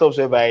you see stuff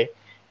whereby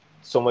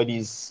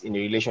somebody's in a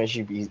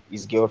relationship,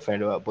 his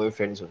girlfriend or her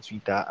boyfriend is on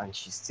Twitter and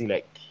she's still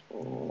like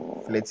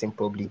Mm, flirting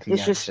publicly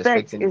and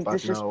disrespect disrespecting the is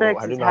partner. Or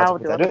I disrespect is don't know how to how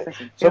put the it. I other don't.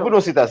 person Some people feels.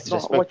 don't see it as It's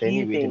not disrespect what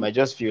you anyway. They think. might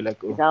just feel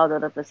like, It's oh, how the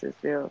other person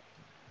feels.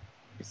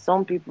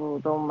 Some people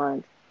don't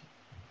mind.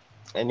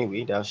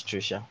 anyway, that's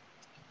true, sure.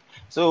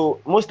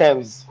 So most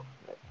times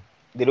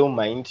they don't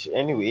mind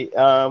anyway.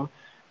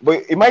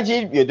 But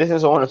imagine you're dating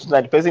someone on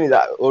Twitter, the person is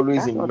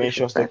always That's in not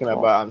mentions talking disrespectful.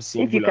 about I'm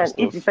single and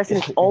If the stuff. person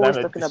is Is that always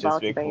not talking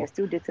about it and you're disrespectful?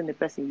 still dating the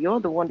person, you're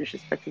the one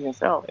disrespecting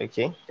yourself.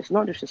 Okay. It's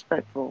not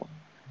disrespectful.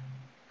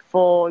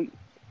 For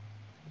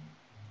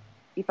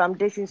if I'm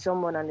dating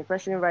someone and the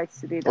person writes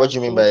today that What I'm do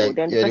you mean single, by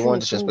then the you're the person one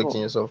is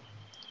disrespecting single. yourself?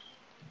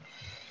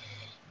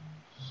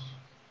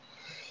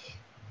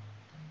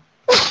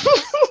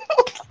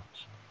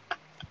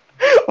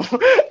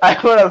 I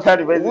don't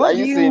understand the person. Are What do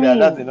you you saying that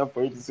that's mean? enough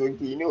for you to say,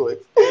 okay, you know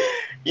what?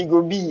 It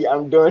go be,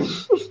 I'm done.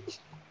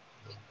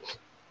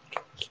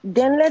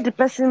 Then let the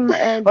person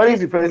What if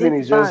the person date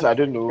is just, I band.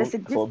 don't know,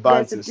 for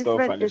bands and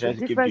stuff and they're There's a trying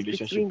to keep the difference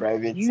relationship between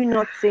private? you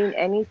not saying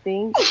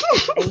anything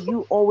and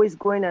you always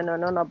going on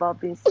and on about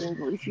being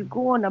single. If you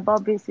go on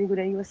about being single,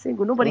 then you're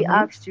single. Nobody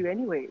Mm-hmm. asked you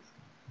anyways.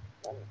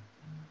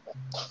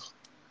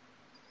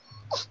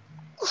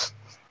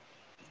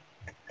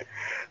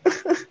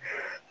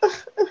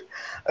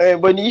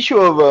 But the issue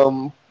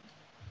of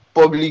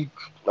public,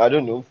 I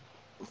don't know,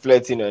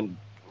 flirting and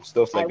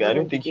stuff I like that, I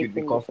don't wouldn't be think you'd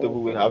be dating the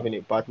comfortable with person. having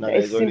a partner that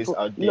It's is always simple.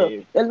 out Look,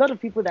 there a lot of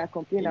people that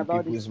complain in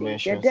about this people's space,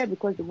 they're mentions. there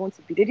because they want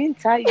to be. They didn't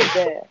tie you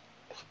there.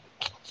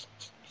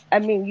 I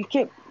mean, you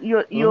can't.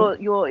 Mm-hmm.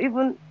 You're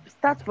even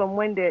start from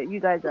when you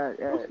guys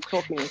are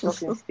talking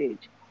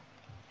stage.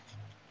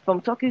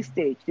 From talking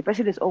stage, the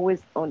person is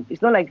always on.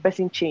 It's not like the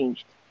person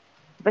changed.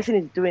 The person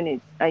is doing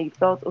it, and you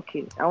felt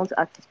okay. I want to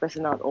ask this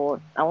person out,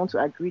 or I want to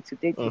agree to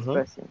date this Mm-hmm.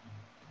 person.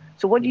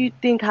 So, what do you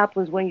think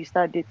happens when you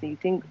start dating? You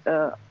think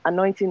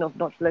anointing of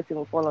not flirting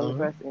will fall on the Mm-hmm.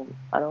 person?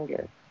 I don't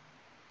get it.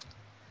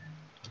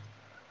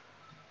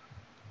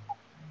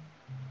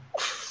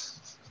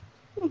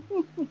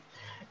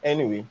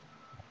 Anyway,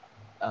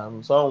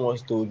 someone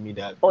once told me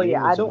that Oh they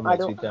yeah, don't need to know my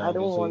Twitter I handle,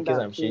 don't so in want case that,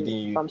 I'm please. shading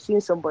If you, I'm seeing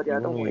somebody, you I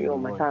won't don't know want you're you the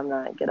on my one.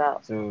 timeline. Get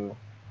out. So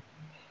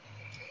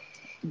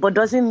But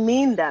doesn't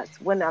mean that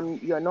when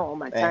you're not on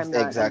my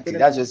timeline, I'm exactly, gonna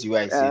that's be just you.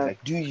 I say,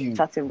 like, do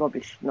you? chatting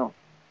rubbish. No,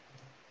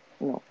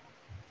 no.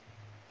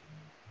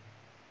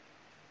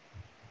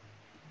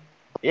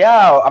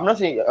 Yeah, I'm not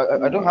saying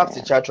I don't have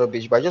to Yeah. chat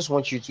rubbish, but I just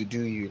want you to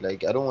do you.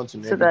 Like, I don't want to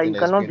know So that everything you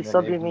that's cannot be going on,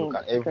 subbing every look me.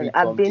 and every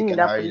I've Tom, been Dick, in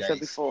and that Harry that position is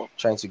before.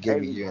 trying to get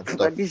with you and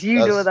But stuff. this,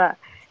 you know That's that,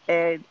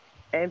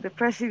 and the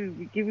person will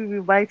be giving me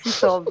mighty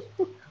subs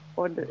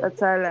on the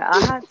timeline.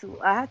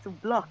 I had to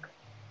block.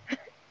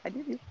 I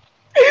did it.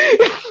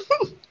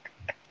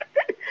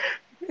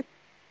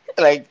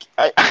 like,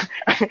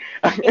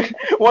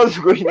 what's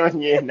going on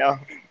here now?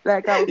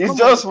 Like I'll It's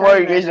come on the just more timeline.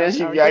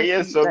 relationship. I'll Yeah, just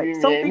yes, see like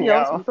subbing me something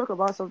else. anyhow. We'll talk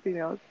about something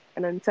else,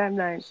 and on the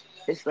timeline,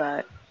 it's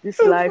like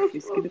this life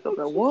is gonna come.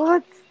 Like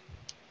what?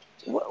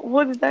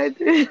 What did I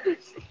do?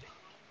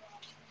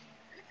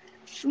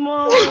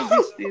 Small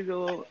this thing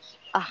or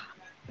ah.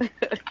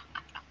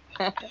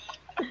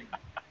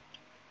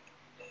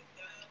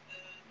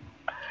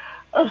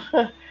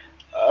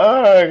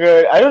 Oh my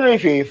god, I don't know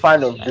if you're a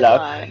fan of That's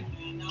Black. why.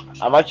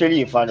 I'm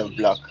actually a fan of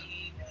Black.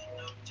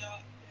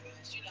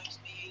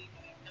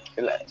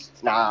 Like,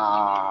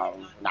 nah.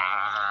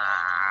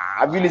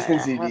 Have you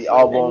listened I to the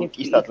haven't. And album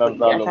East if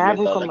Atlanta I Love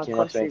haven't Letter come that came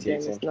out across it,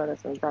 then 2018? it's not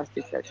as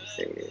fantastic as you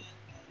say it is.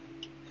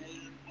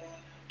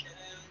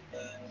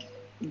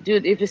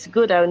 Dude, if it's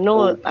good,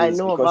 Oh, I please,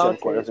 know because you're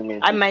about on it. doesn't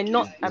mean I might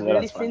not it's have not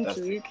as listened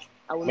to fantastic. it.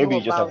 I will know Maybe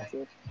you just about have.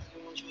 it.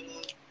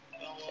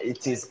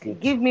 It is good.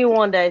 Give me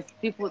one that is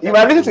people You that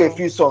might listen people to a know.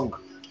 few songs.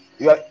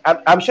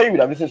 I'm sure you would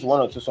have listened to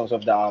one or two songs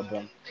of the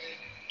album.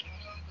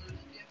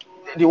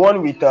 The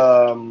one with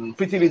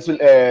Pretty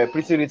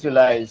Little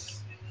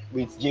Lies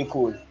with J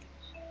Cole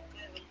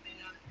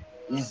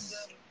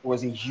is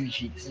was a huge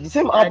hit. The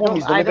same album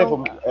is I nominated don't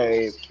for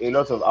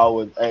lots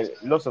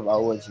of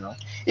awards now.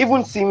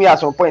 Even Simi at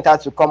some point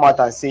had to come out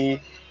and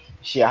say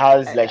she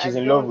has like she's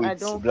in love I with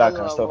don't Black follow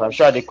and stuff. I'm awards.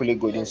 sure Adekunle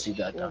Gold didn't Uh, see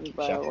that. Not be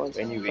by Sure. awards.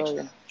 Anyway,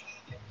 Sorry.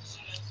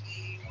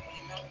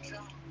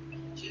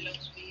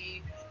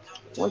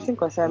 One thing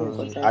concern me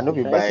I concern know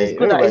be Twitter. If it's by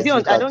good, is it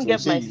on, I Twitter don't too.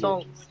 get my See,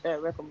 songs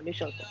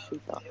recommendations from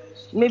Twitter.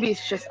 Maybe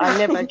it's just I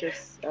never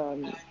just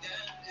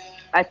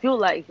I feel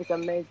like if it's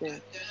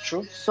amazing,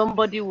 true.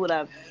 somebody would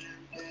have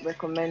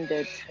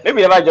recommended,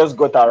 Maybe never just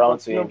got around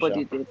but to him,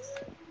 sure. nobody did,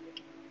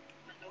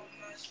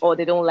 or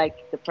they don't like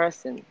the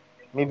person.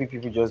 Maybe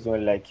people just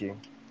don't like you.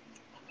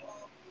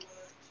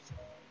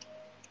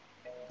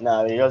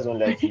 Nah, they just don't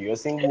like you. You're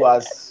saying who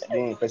has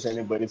didn't impress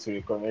anybody to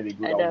recommend a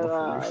good I album don't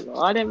for you. know.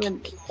 I don't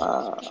even.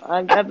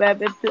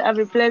 I'm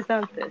a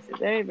pleasant person.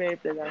 Very very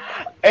pleasant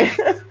person.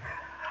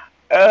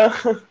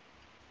 uh,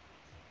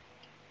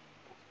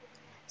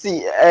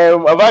 see,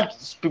 I've had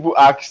people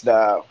ask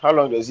that how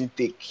long does it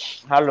take?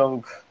 How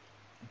long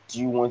do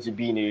you want to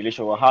be in a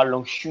relationship, or how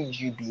long should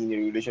you be in a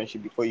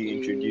relationship before you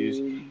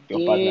introduce To your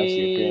partner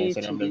to your parents? get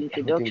And to I'm the like, I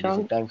don't think there's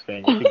a introduction. time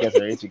frame. If you guys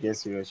are ready to get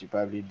serious, you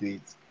probably do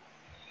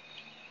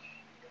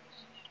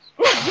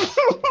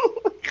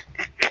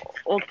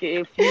Okay,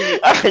 a few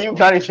weeks it. You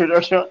plan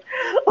introduction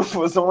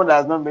for someone that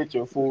has not met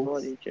your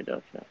before folks. the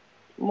introduction.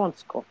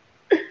 Months go.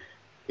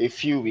 A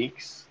few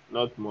weeks,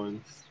 not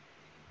months.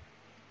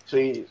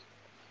 So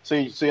so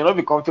you're not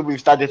be comfortable if you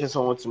start dating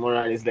someone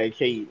tomorrow and it's like,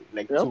 hey,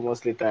 like two Nope.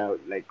 months later,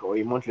 like or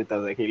a month later,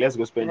 like, hey, let's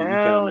go spend the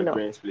weekend at Hell my no.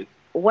 parents' place.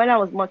 When I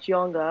was much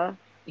younger,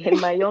 in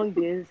my young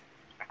days,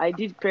 I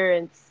did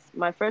parents.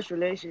 My first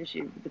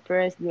relationship, the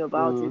parents knew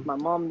about it. Mm. My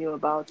mom knew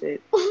about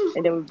it,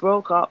 and then we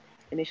broke up.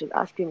 And then she was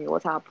asking me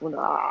what happened.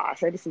 I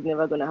said this is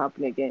never gonna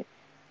happen again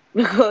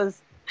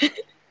because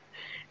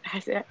I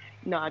said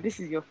no, this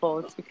is your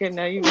fault. Okay,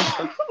 now you messed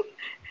up.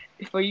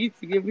 For you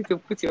to be able to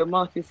put your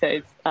mouth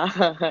inside,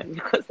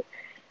 because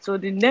so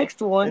the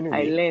next one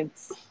I Anyway, learned.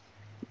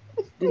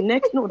 The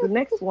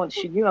next one,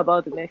 she knew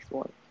about the next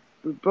one.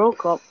 We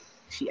broke up.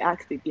 She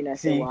asked again. I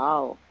said, see,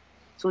 wow.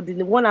 So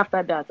the one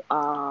after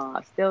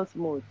that, stealth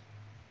mode.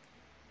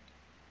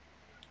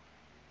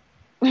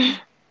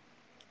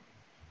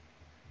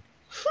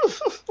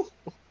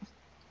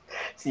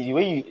 see the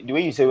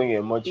way you say when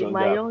you're much In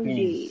my younger, young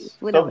days, please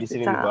when I stop was a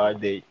deceiving people child, out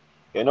there.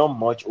 You're not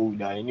much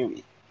older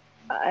anyway.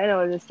 I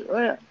know this.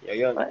 You're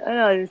young. I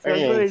know this When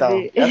was you're in going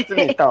town, you're still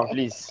in to town,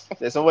 please.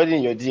 There's somebody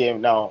in your DM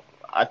now.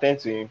 Attend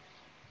to him.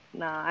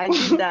 Nah, I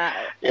did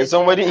that, There's and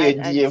then somebody in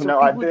your and DM so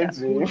now. people Attend that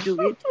to who him.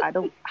 do it, I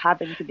don't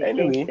have anything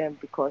against Anyway, them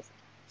because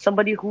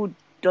somebody who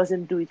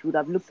doesn't do it would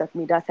have looked at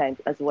me that time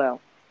as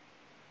well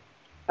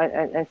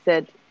and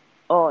said,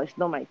 "Oh, it's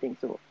not my thing."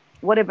 So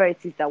whatever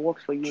it is that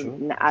works for you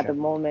true, at the sure.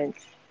 moment,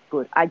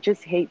 good. I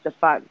just hate the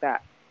fact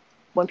that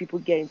when people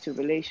get into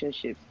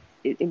relationships,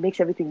 it makes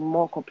everything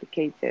more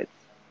complicated,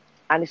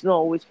 and it's not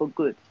always for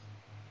good.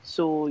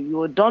 So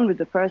you're done with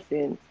the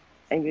person,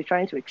 and you're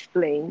trying to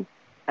explain,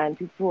 and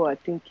people are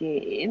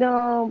thinking,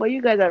 but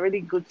you guys are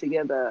really good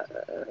together.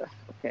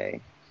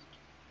 Okay,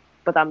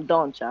 but I'm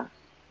done, cha.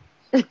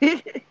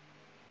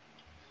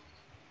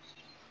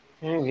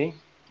 Anyway,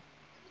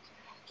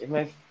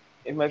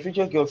 if my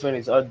future girlfriend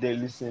is out there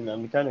listening,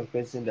 I'm the kind of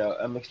person that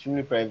I'm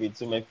extremely private,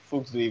 so my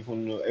folks don't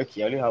even know.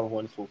 Okay, I only have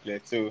one folk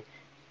left, so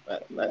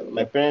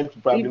my parents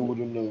probably If,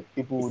 wouldn't know.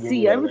 People wouldn't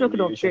know see, that I'm we're in a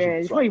talking of relationship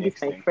parents. to Before an you meet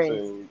my extent.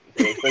 friends, So if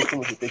you're expecting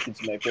me to take you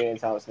to my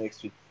parents' house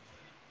next week,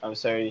 I'm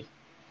sorry.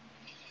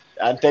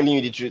 I'm telling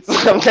you the truth.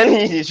 I'm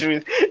telling you the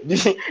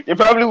truth. They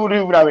probably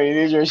wouldn't even have a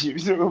relationship,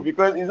 so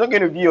because it's not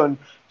going to be on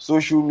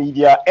social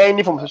media,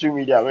 any form of social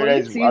media, for whether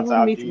you it's to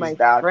even WhatsApp, meet this, my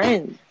that,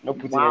 friends, not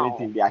putting wow.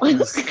 anything there, at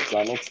least to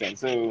an extent.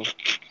 So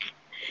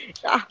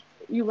Ah,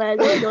 you might as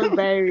well just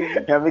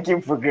bury you're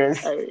making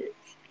progress. uh,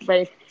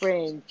 my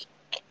friend.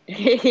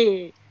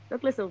 Hey,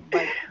 talk less of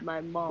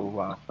my Oh mom.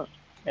 wow.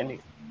 Any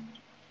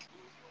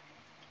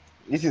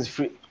this is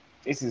free.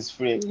 This is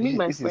free. You meet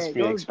my This is friend,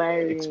 free just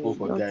expo bury,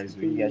 for not guys.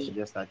 Where you guys the. should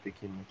just start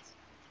taking it.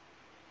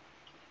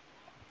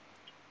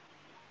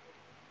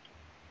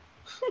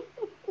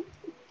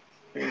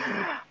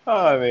 Mhm.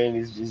 Oh man,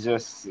 it's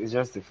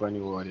just a funny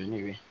word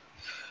anyway.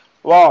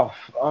 Wow,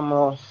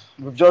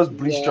 we've just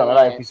breezed through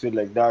another Yeah, episode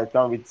like that.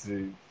 Can't wait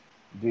to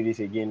do this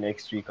again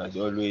next week as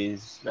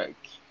always. Like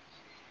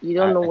you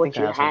don't know I think what I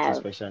you have something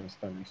have. special in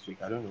store next week.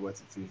 I don't know what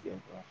it is yet,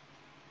 but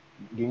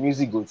the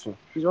music go too.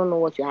 You don't know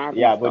what you have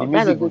in Yeah, but the store.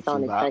 That music go doesn't too,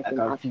 sound but I exciting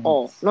can at feel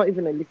all. it. Not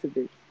even a little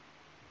bit.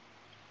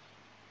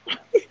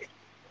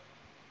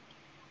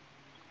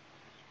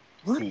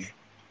 What? See,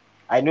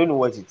 I don't know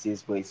what it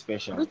is, but it's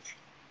special. What?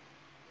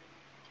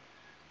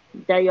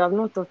 That you have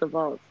not thought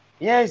about.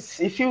 Yes,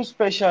 it feels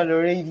special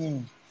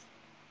already.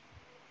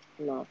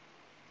 No.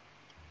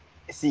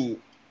 See,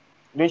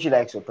 don't you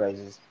like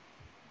surprises?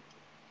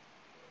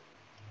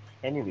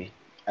 Anyway,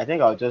 I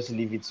think I'll just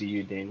leave it to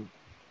you then.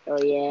 Oh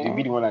You'll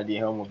be yeah. the one at the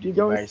helm of the You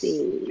don't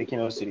device, say. taking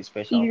us to the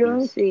special You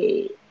don't place.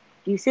 say.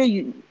 You say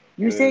you.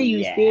 You Oh say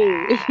you stay.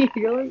 yeah,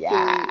 You don't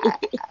yeah. say.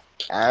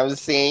 I'm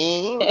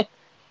saying.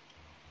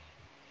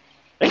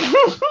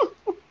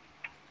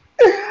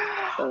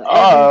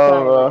 Every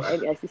time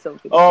Oh, I see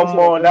something, the oh, first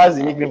thing that man, comes to that's my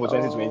the nickname head, for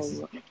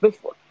 2020.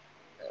 before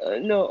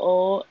no,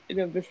 or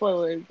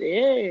before it was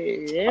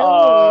hey,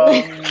 ew.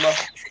 Um,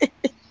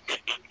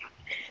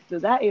 So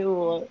that it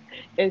was,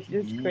 it's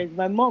just ye- crazy.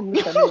 My mom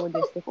looked at me one day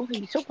and said, "Oh,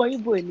 you so funny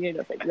boy in here." And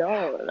I was like,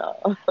 "No,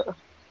 no."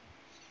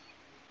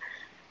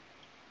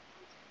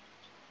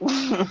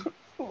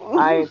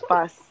 I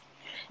pass.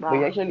 but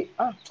you Nah, actually,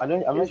 I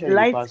don't. I'm not it's sure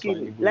you pass for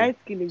an Igbo light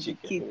skin is the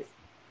chick kids. anyway.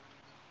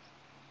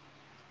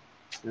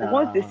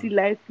 Once they Nah, see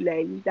light skin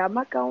like this, I'm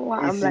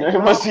it's like,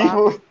 synonymous with Papa,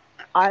 Igbo.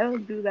 I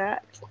don't do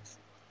that.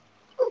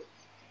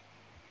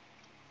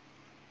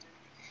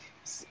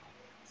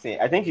 See,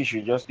 I think you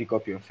should just pick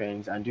up your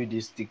friends and do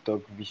this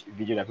TikTok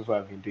video that people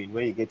have been doing,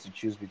 where you get to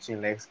choose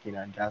between light skin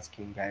and dark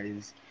skin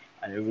guys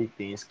and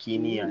everything,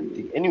 skinny and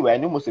thick. Mm. Anyway, I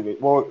know most of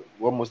it. What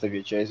most of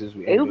your choices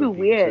will It end would be up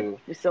being. weird So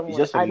for it's someone.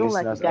 just for I the don't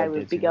like a listeners guy out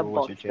there with to bigger know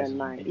what your butts than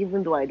choices will mine, be.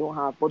 even though I don't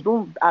have. But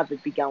don't have a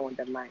bigger one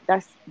than mine.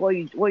 That's what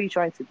you what are you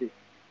trying to do?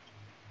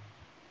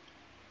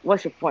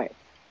 What's your point?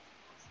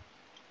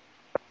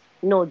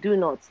 No, do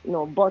not.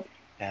 No, but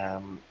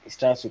It's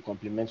trying to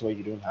complement what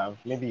you don't have.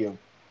 Maybe you,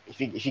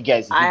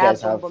 I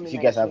have bum bum if in you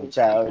my guys have a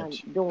jeans. You child, can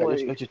don't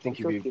worry. don't you think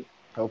It's you'll be okay.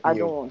 I helping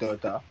don't your want.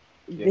 daughter?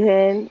 Yeah.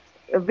 Then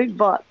a big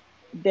butt.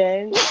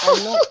 Then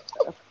I'm not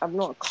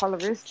a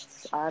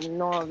colorist. I'm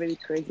not really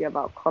crazy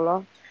about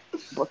color.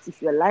 But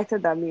if you're lighter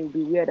than me, it'll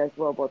be weird as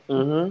well. But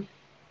Mm-hmm.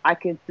 I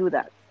can do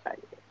that.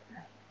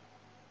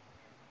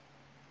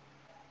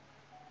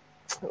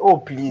 Oh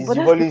please, But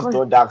you've that's always because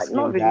done dark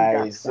not skin really that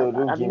guys, that so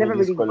bad. don't I've give me never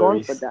this really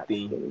gone for colorist dark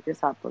thing. skin. It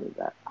just happens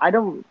that I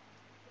don't.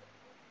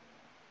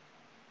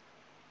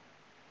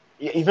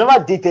 You've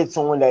never dated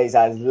someone that is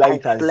as I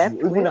light as you,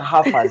 slept even with.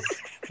 half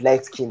as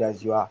light skinned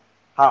as you are.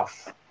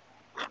 Half.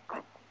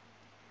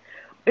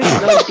 If you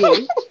don't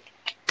date,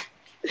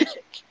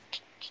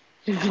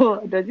 so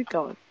does it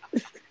count?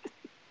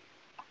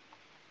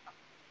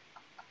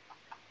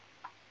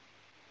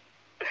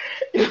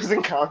 It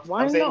doesn't count.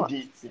 I'm Why saying not?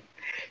 dating.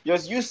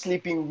 Just you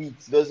sleeping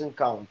with doesn't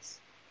count.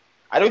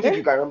 I don't think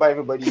you can remember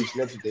everybody you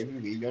slept with every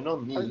way. You're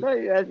not I'm me. not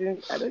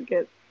asking. I don't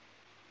get.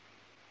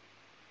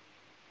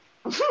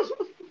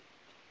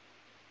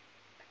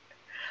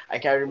 I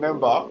can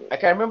remember. Mm, I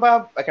can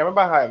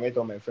remember how I met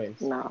all my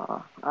friends.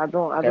 nah, I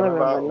don't. I I can don't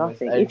remember remember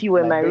almost. nothing. If you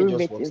were My my brain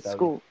just roommate works in that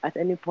way. school at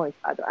any point,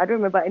 I don't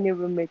remember any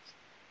roommates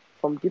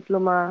from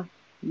diploma,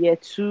 year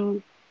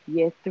 2,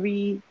 year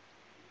 3,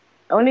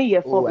 only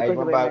year 4 Oh, because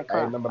they were in my I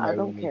class. remember my I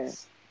don't care,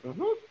 roommates.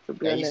 Mm-hmm. to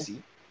be Yeah, you honest.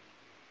 see,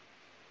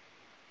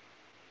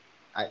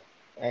 I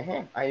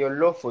and your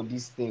love for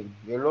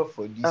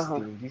Uh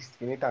huh. this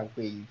Finita and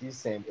Pay,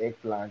 this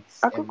eggplant,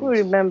 I could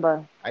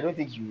remember. I don't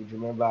think you would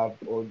remember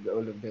all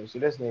of them. So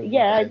let's not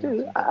even Yeah, I dive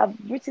do. into that. I've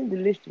written the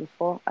list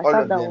before. I All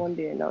sat of down them. one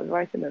day and I was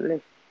writing a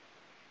list.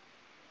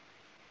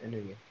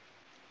 Anyway,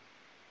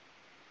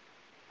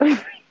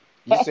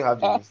 do you still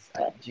have the list?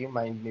 Do you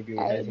mind maybe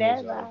I reciting it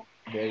to our never.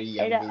 very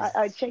And amazed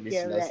I'll check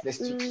your listeners right.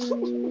 next week?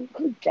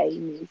 Good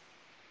Chinese.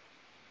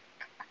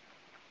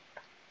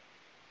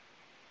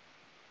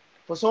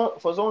 For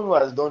someone who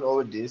has done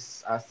all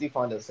this and still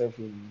found herself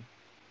in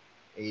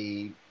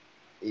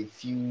a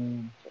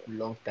few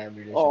long-term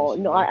Oh relationship,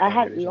 no, I long-term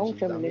had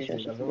relationships. long-term It's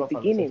amazing. relationships I've in the never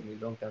found myself beginning. in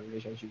a long-term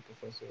relationship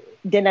before.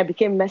 Then I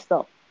became messed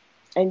up,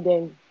 and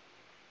then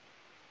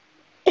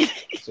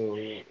So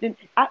then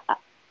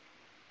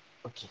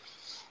okay.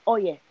 oh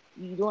yeah,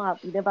 you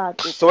never had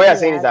hope. So what For you're me,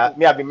 I saying is had that hope.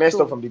 me, I've been messed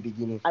up So from the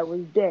beginning. I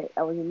was there.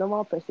 I was a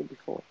normal person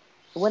before.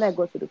 So when I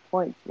got to the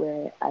point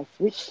where I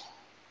switched,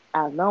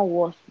 I'm now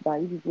worse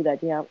than you people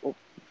that didn't have hope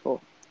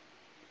before.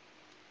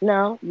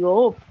 Now your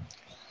hope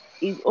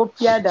is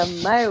hoppier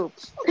than my hope.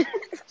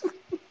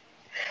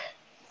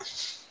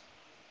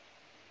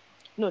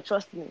 No,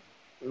 trust me.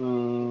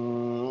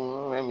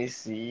 Let me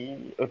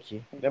see.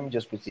 Okay, let me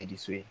just put it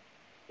this way.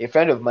 A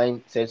friend of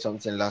mine said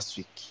something last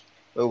week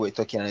when we were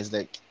talking, and it's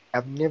like,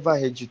 I've never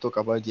heard you talk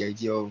about the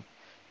idea of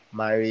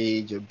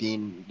marriage or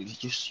being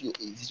just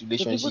this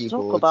So people relationship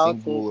talk or about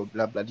it. single or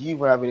blah blah. Do you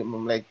even have any?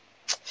 I'm like,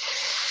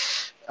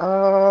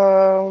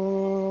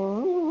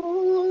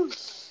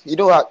 you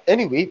know what?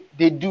 Anyway,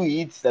 they do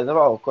it. That's never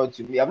occurred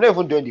to me. I've never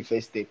even done the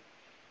first step,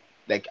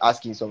 like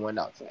asking someone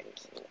out. Like,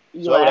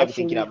 so You why are would I be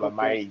thinking actually about hopeless.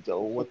 marriage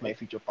or what my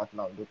future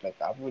partner would look like?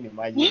 I haven't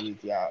imagined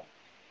it. Yeah.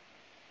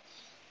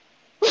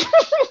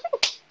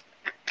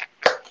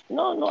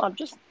 No, no, I'm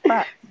just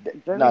facts.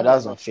 Very No, much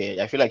that's facts.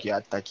 unfair. I feel like you're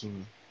attacking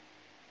me.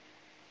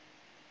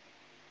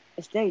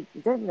 It's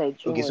there like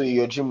dream Okay, so wedding.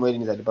 your dream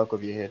wedding is at the back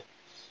of your head.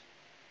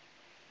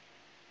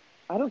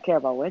 I don't care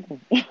about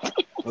wedding.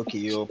 Okay,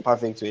 your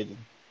perfect wedding.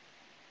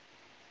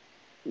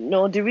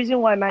 No, the reason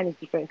why mine is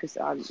different because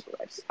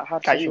I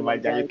have Can you social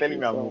imagine? You're telling anxiety.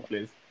 me I'm So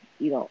hopeless.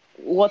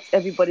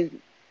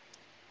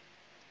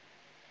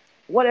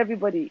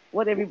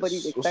 what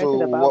everybody's So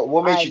excited about,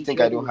 what makes you I'm think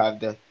I don't dreading it. have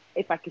that?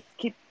 If I could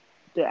skip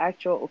the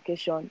actual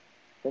occasion,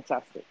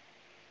 fantastic.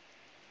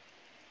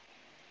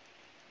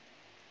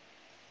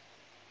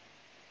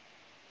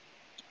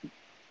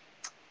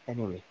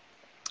 Anyway,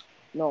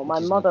 No, my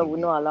which is not mother a will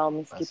big not allow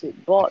me skip massive.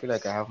 it, I but feel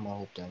like I have more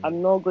hope than you.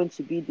 I'm not going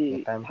to be Your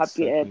the time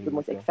happy, certainly the will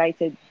most tell.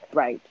 excited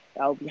bride.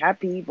 I'll be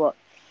happy, but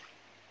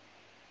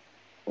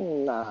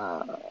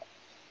nah,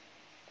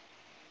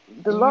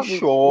 the Are you love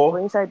is for sure?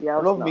 inside the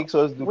house Love now. makes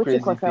us do Waiting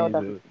crazy concern things.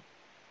 other Oh. people.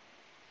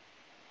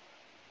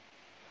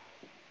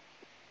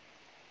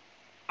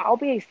 I'll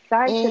be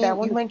excited. I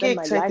You want to might get spend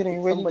my life excited on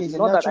with your wedding day. somebody. It's a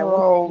Not that I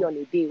want to be natural on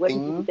a day where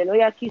people be thing. telling, "Oh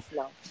yeah, kiss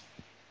now."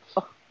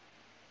 Oh,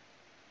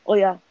 oh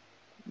yeah,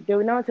 they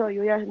will now tell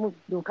you, "Oh yeah, move,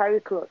 don't carry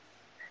clothes."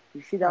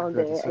 You sit Ah, down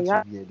that is there and such a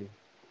you're weird.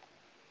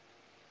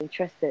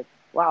 interested.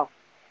 Wow,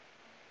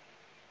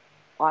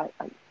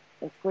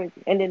 that's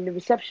crazy. And then the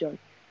reception,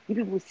 you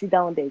people sit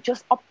down there,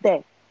 just up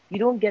there. You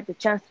don't get the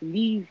chance to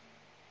leave.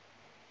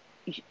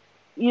 You,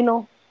 you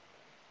know,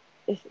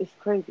 it's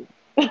crazy.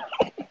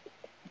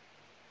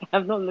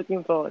 I'm not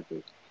looking forward to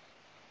it.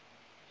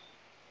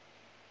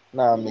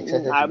 Now I'm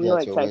excited to I'm be not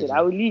at your excited.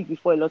 I wedding. will leave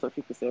before a lot of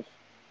people say,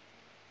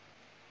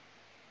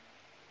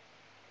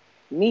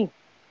 me,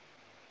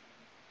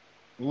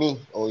 Me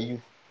or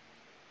you?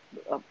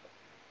 uh,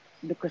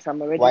 because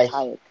I'm already Why?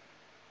 tired.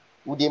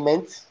 Who they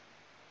meant?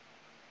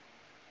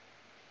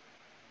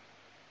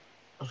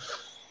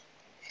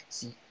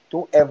 See,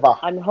 don't ever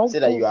I'm say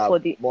that hopeful you are for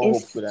the more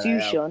hopeful than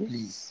I am. institution,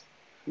 Please.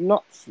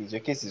 not Please,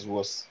 your case is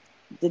worse.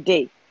 the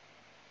day.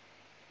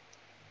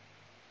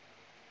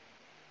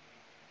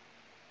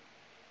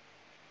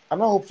 I'm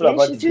not hopeful The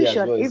about the day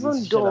as institution, well. It's the even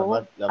institution though I'm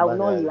I will not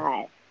not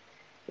lie,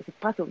 there's a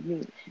part of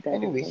me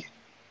that anyway. doesn't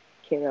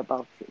care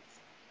about it.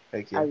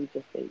 I Okay. will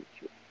just tell you the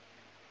truth.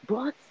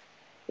 But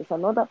there's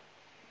another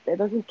that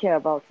doesn't care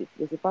about it.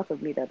 There's a part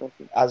of me that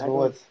doesn't. As I for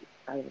don't. what?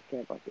 I don't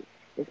care about it.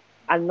 There's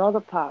another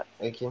part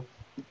Okay.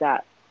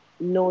 that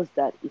knows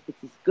that if it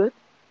is good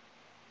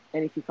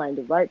and if you find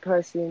the right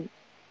person,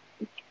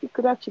 it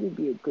could actually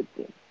be a good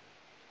thing.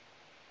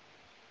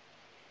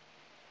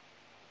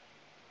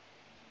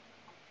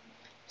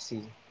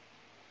 See,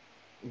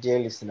 dear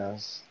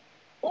listeners,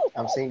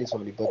 I'm saying this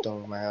from the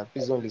bottom of my heart.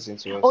 Please don't listen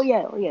to Oh us.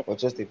 yeah, oh yeah. We're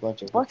just a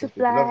bunch of hopeless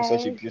people. Love is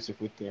such a Butterflies.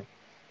 beautiful thing.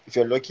 If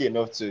you're lucky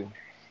enough to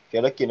if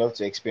you're lucky enough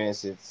to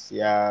experience it,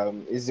 yeah,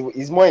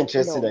 it's more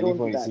interesting No, than don't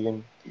even do that.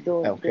 receiving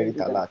Don't credit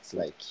do that. alerts.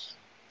 Like,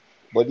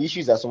 but the issue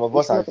is that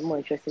It's not more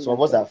interesting some than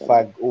of us are credit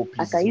alert. fag. Oh,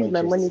 I please, it's can more use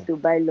my money interesting to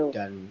buy love.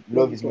 than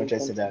Let love me is more tell you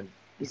interesting something. than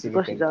It's receiving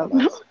because you credit don't.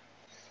 alerts.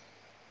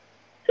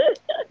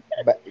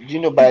 But do you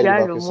know If buy you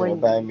have your Leverkusen or money,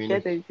 buy you Munich?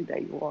 get anything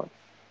that you want.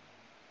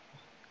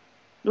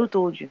 Who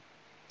told you?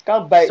 You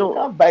So,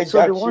 can't buy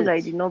so the jack one that shit.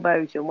 you did not buy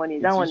with your money,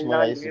 that With one which is money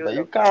now I the used to real buy.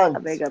 You love. I can't,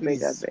 beg, I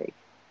beg, I please. beg.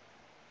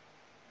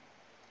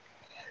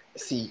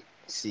 See,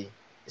 see,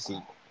 see.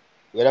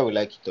 Whether we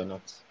like it or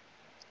not,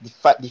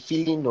 the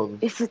feeling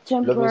of It's a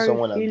loving temporary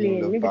someone and being feeling.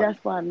 loved Maybe back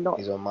that's why I'm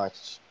not. is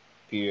unmatched.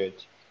 Period.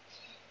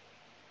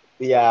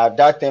 Yeah,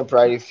 that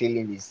temporary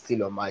feeling is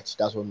still unmatched.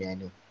 That's what me I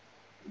know.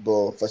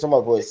 But for some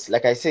of us,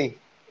 like I say,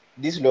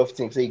 this love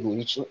thing say you go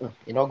reach,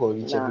 you're not gonna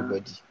reach Nah,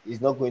 everybody.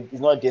 It's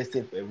not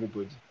destined for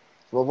everybody.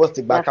 Some of us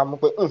take we back have and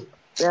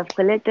we have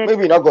collected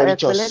maybe you're not we gonna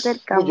have reach collected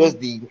us. Maybe camo. just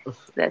the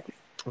That's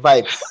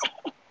vibes.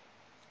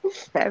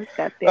 vibes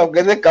cartel. I'm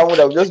gonna come with.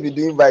 I'll just be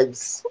doing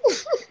vibes.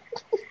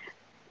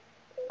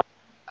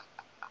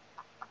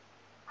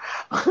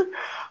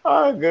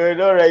 Oh, good.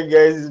 All right,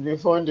 guys. It's been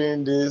fun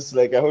doing this.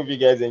 Like, I hope you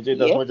guys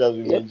enjoyed as Yep, much as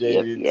we've yep,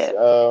 enjoyed yep, it. yep.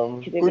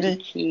 Could with the Kudi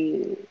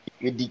Q.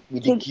 with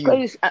the King, Q.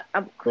 please,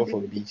 I'm God Kudi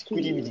with the forbid.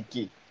 Kudi with Q. the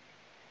K.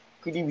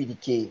 Kudi with the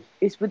K.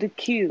 It's with the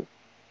Q.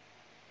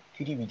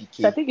 Kudi with the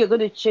So I K. think you're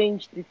going to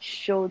change the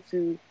show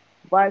to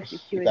Vibes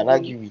with Q You and can D.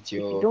 argue with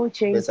If you your don't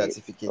birth change it,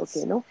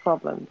 okay, certificates. no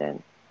problem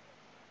then.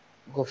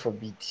 God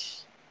forbid.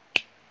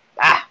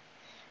 Ah,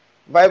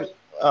 vibes.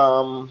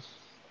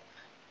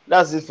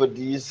 That's it for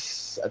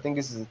this. I think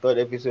this is the third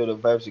episode of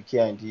Vibes with K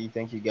and D.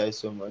 Thank you guys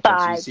so much.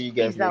 Until we Vibes. see you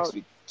guys Peace next out.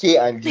 week. K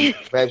and D.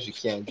 Vibes with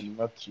K and D,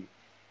 not Q.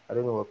 I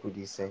don't know what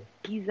Kudi is saying.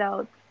 Peace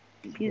out.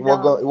 Peace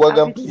out. We're Happy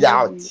gonna to peace meet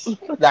out. you.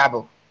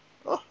 Double.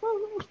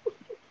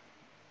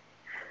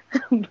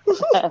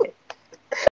 Bye.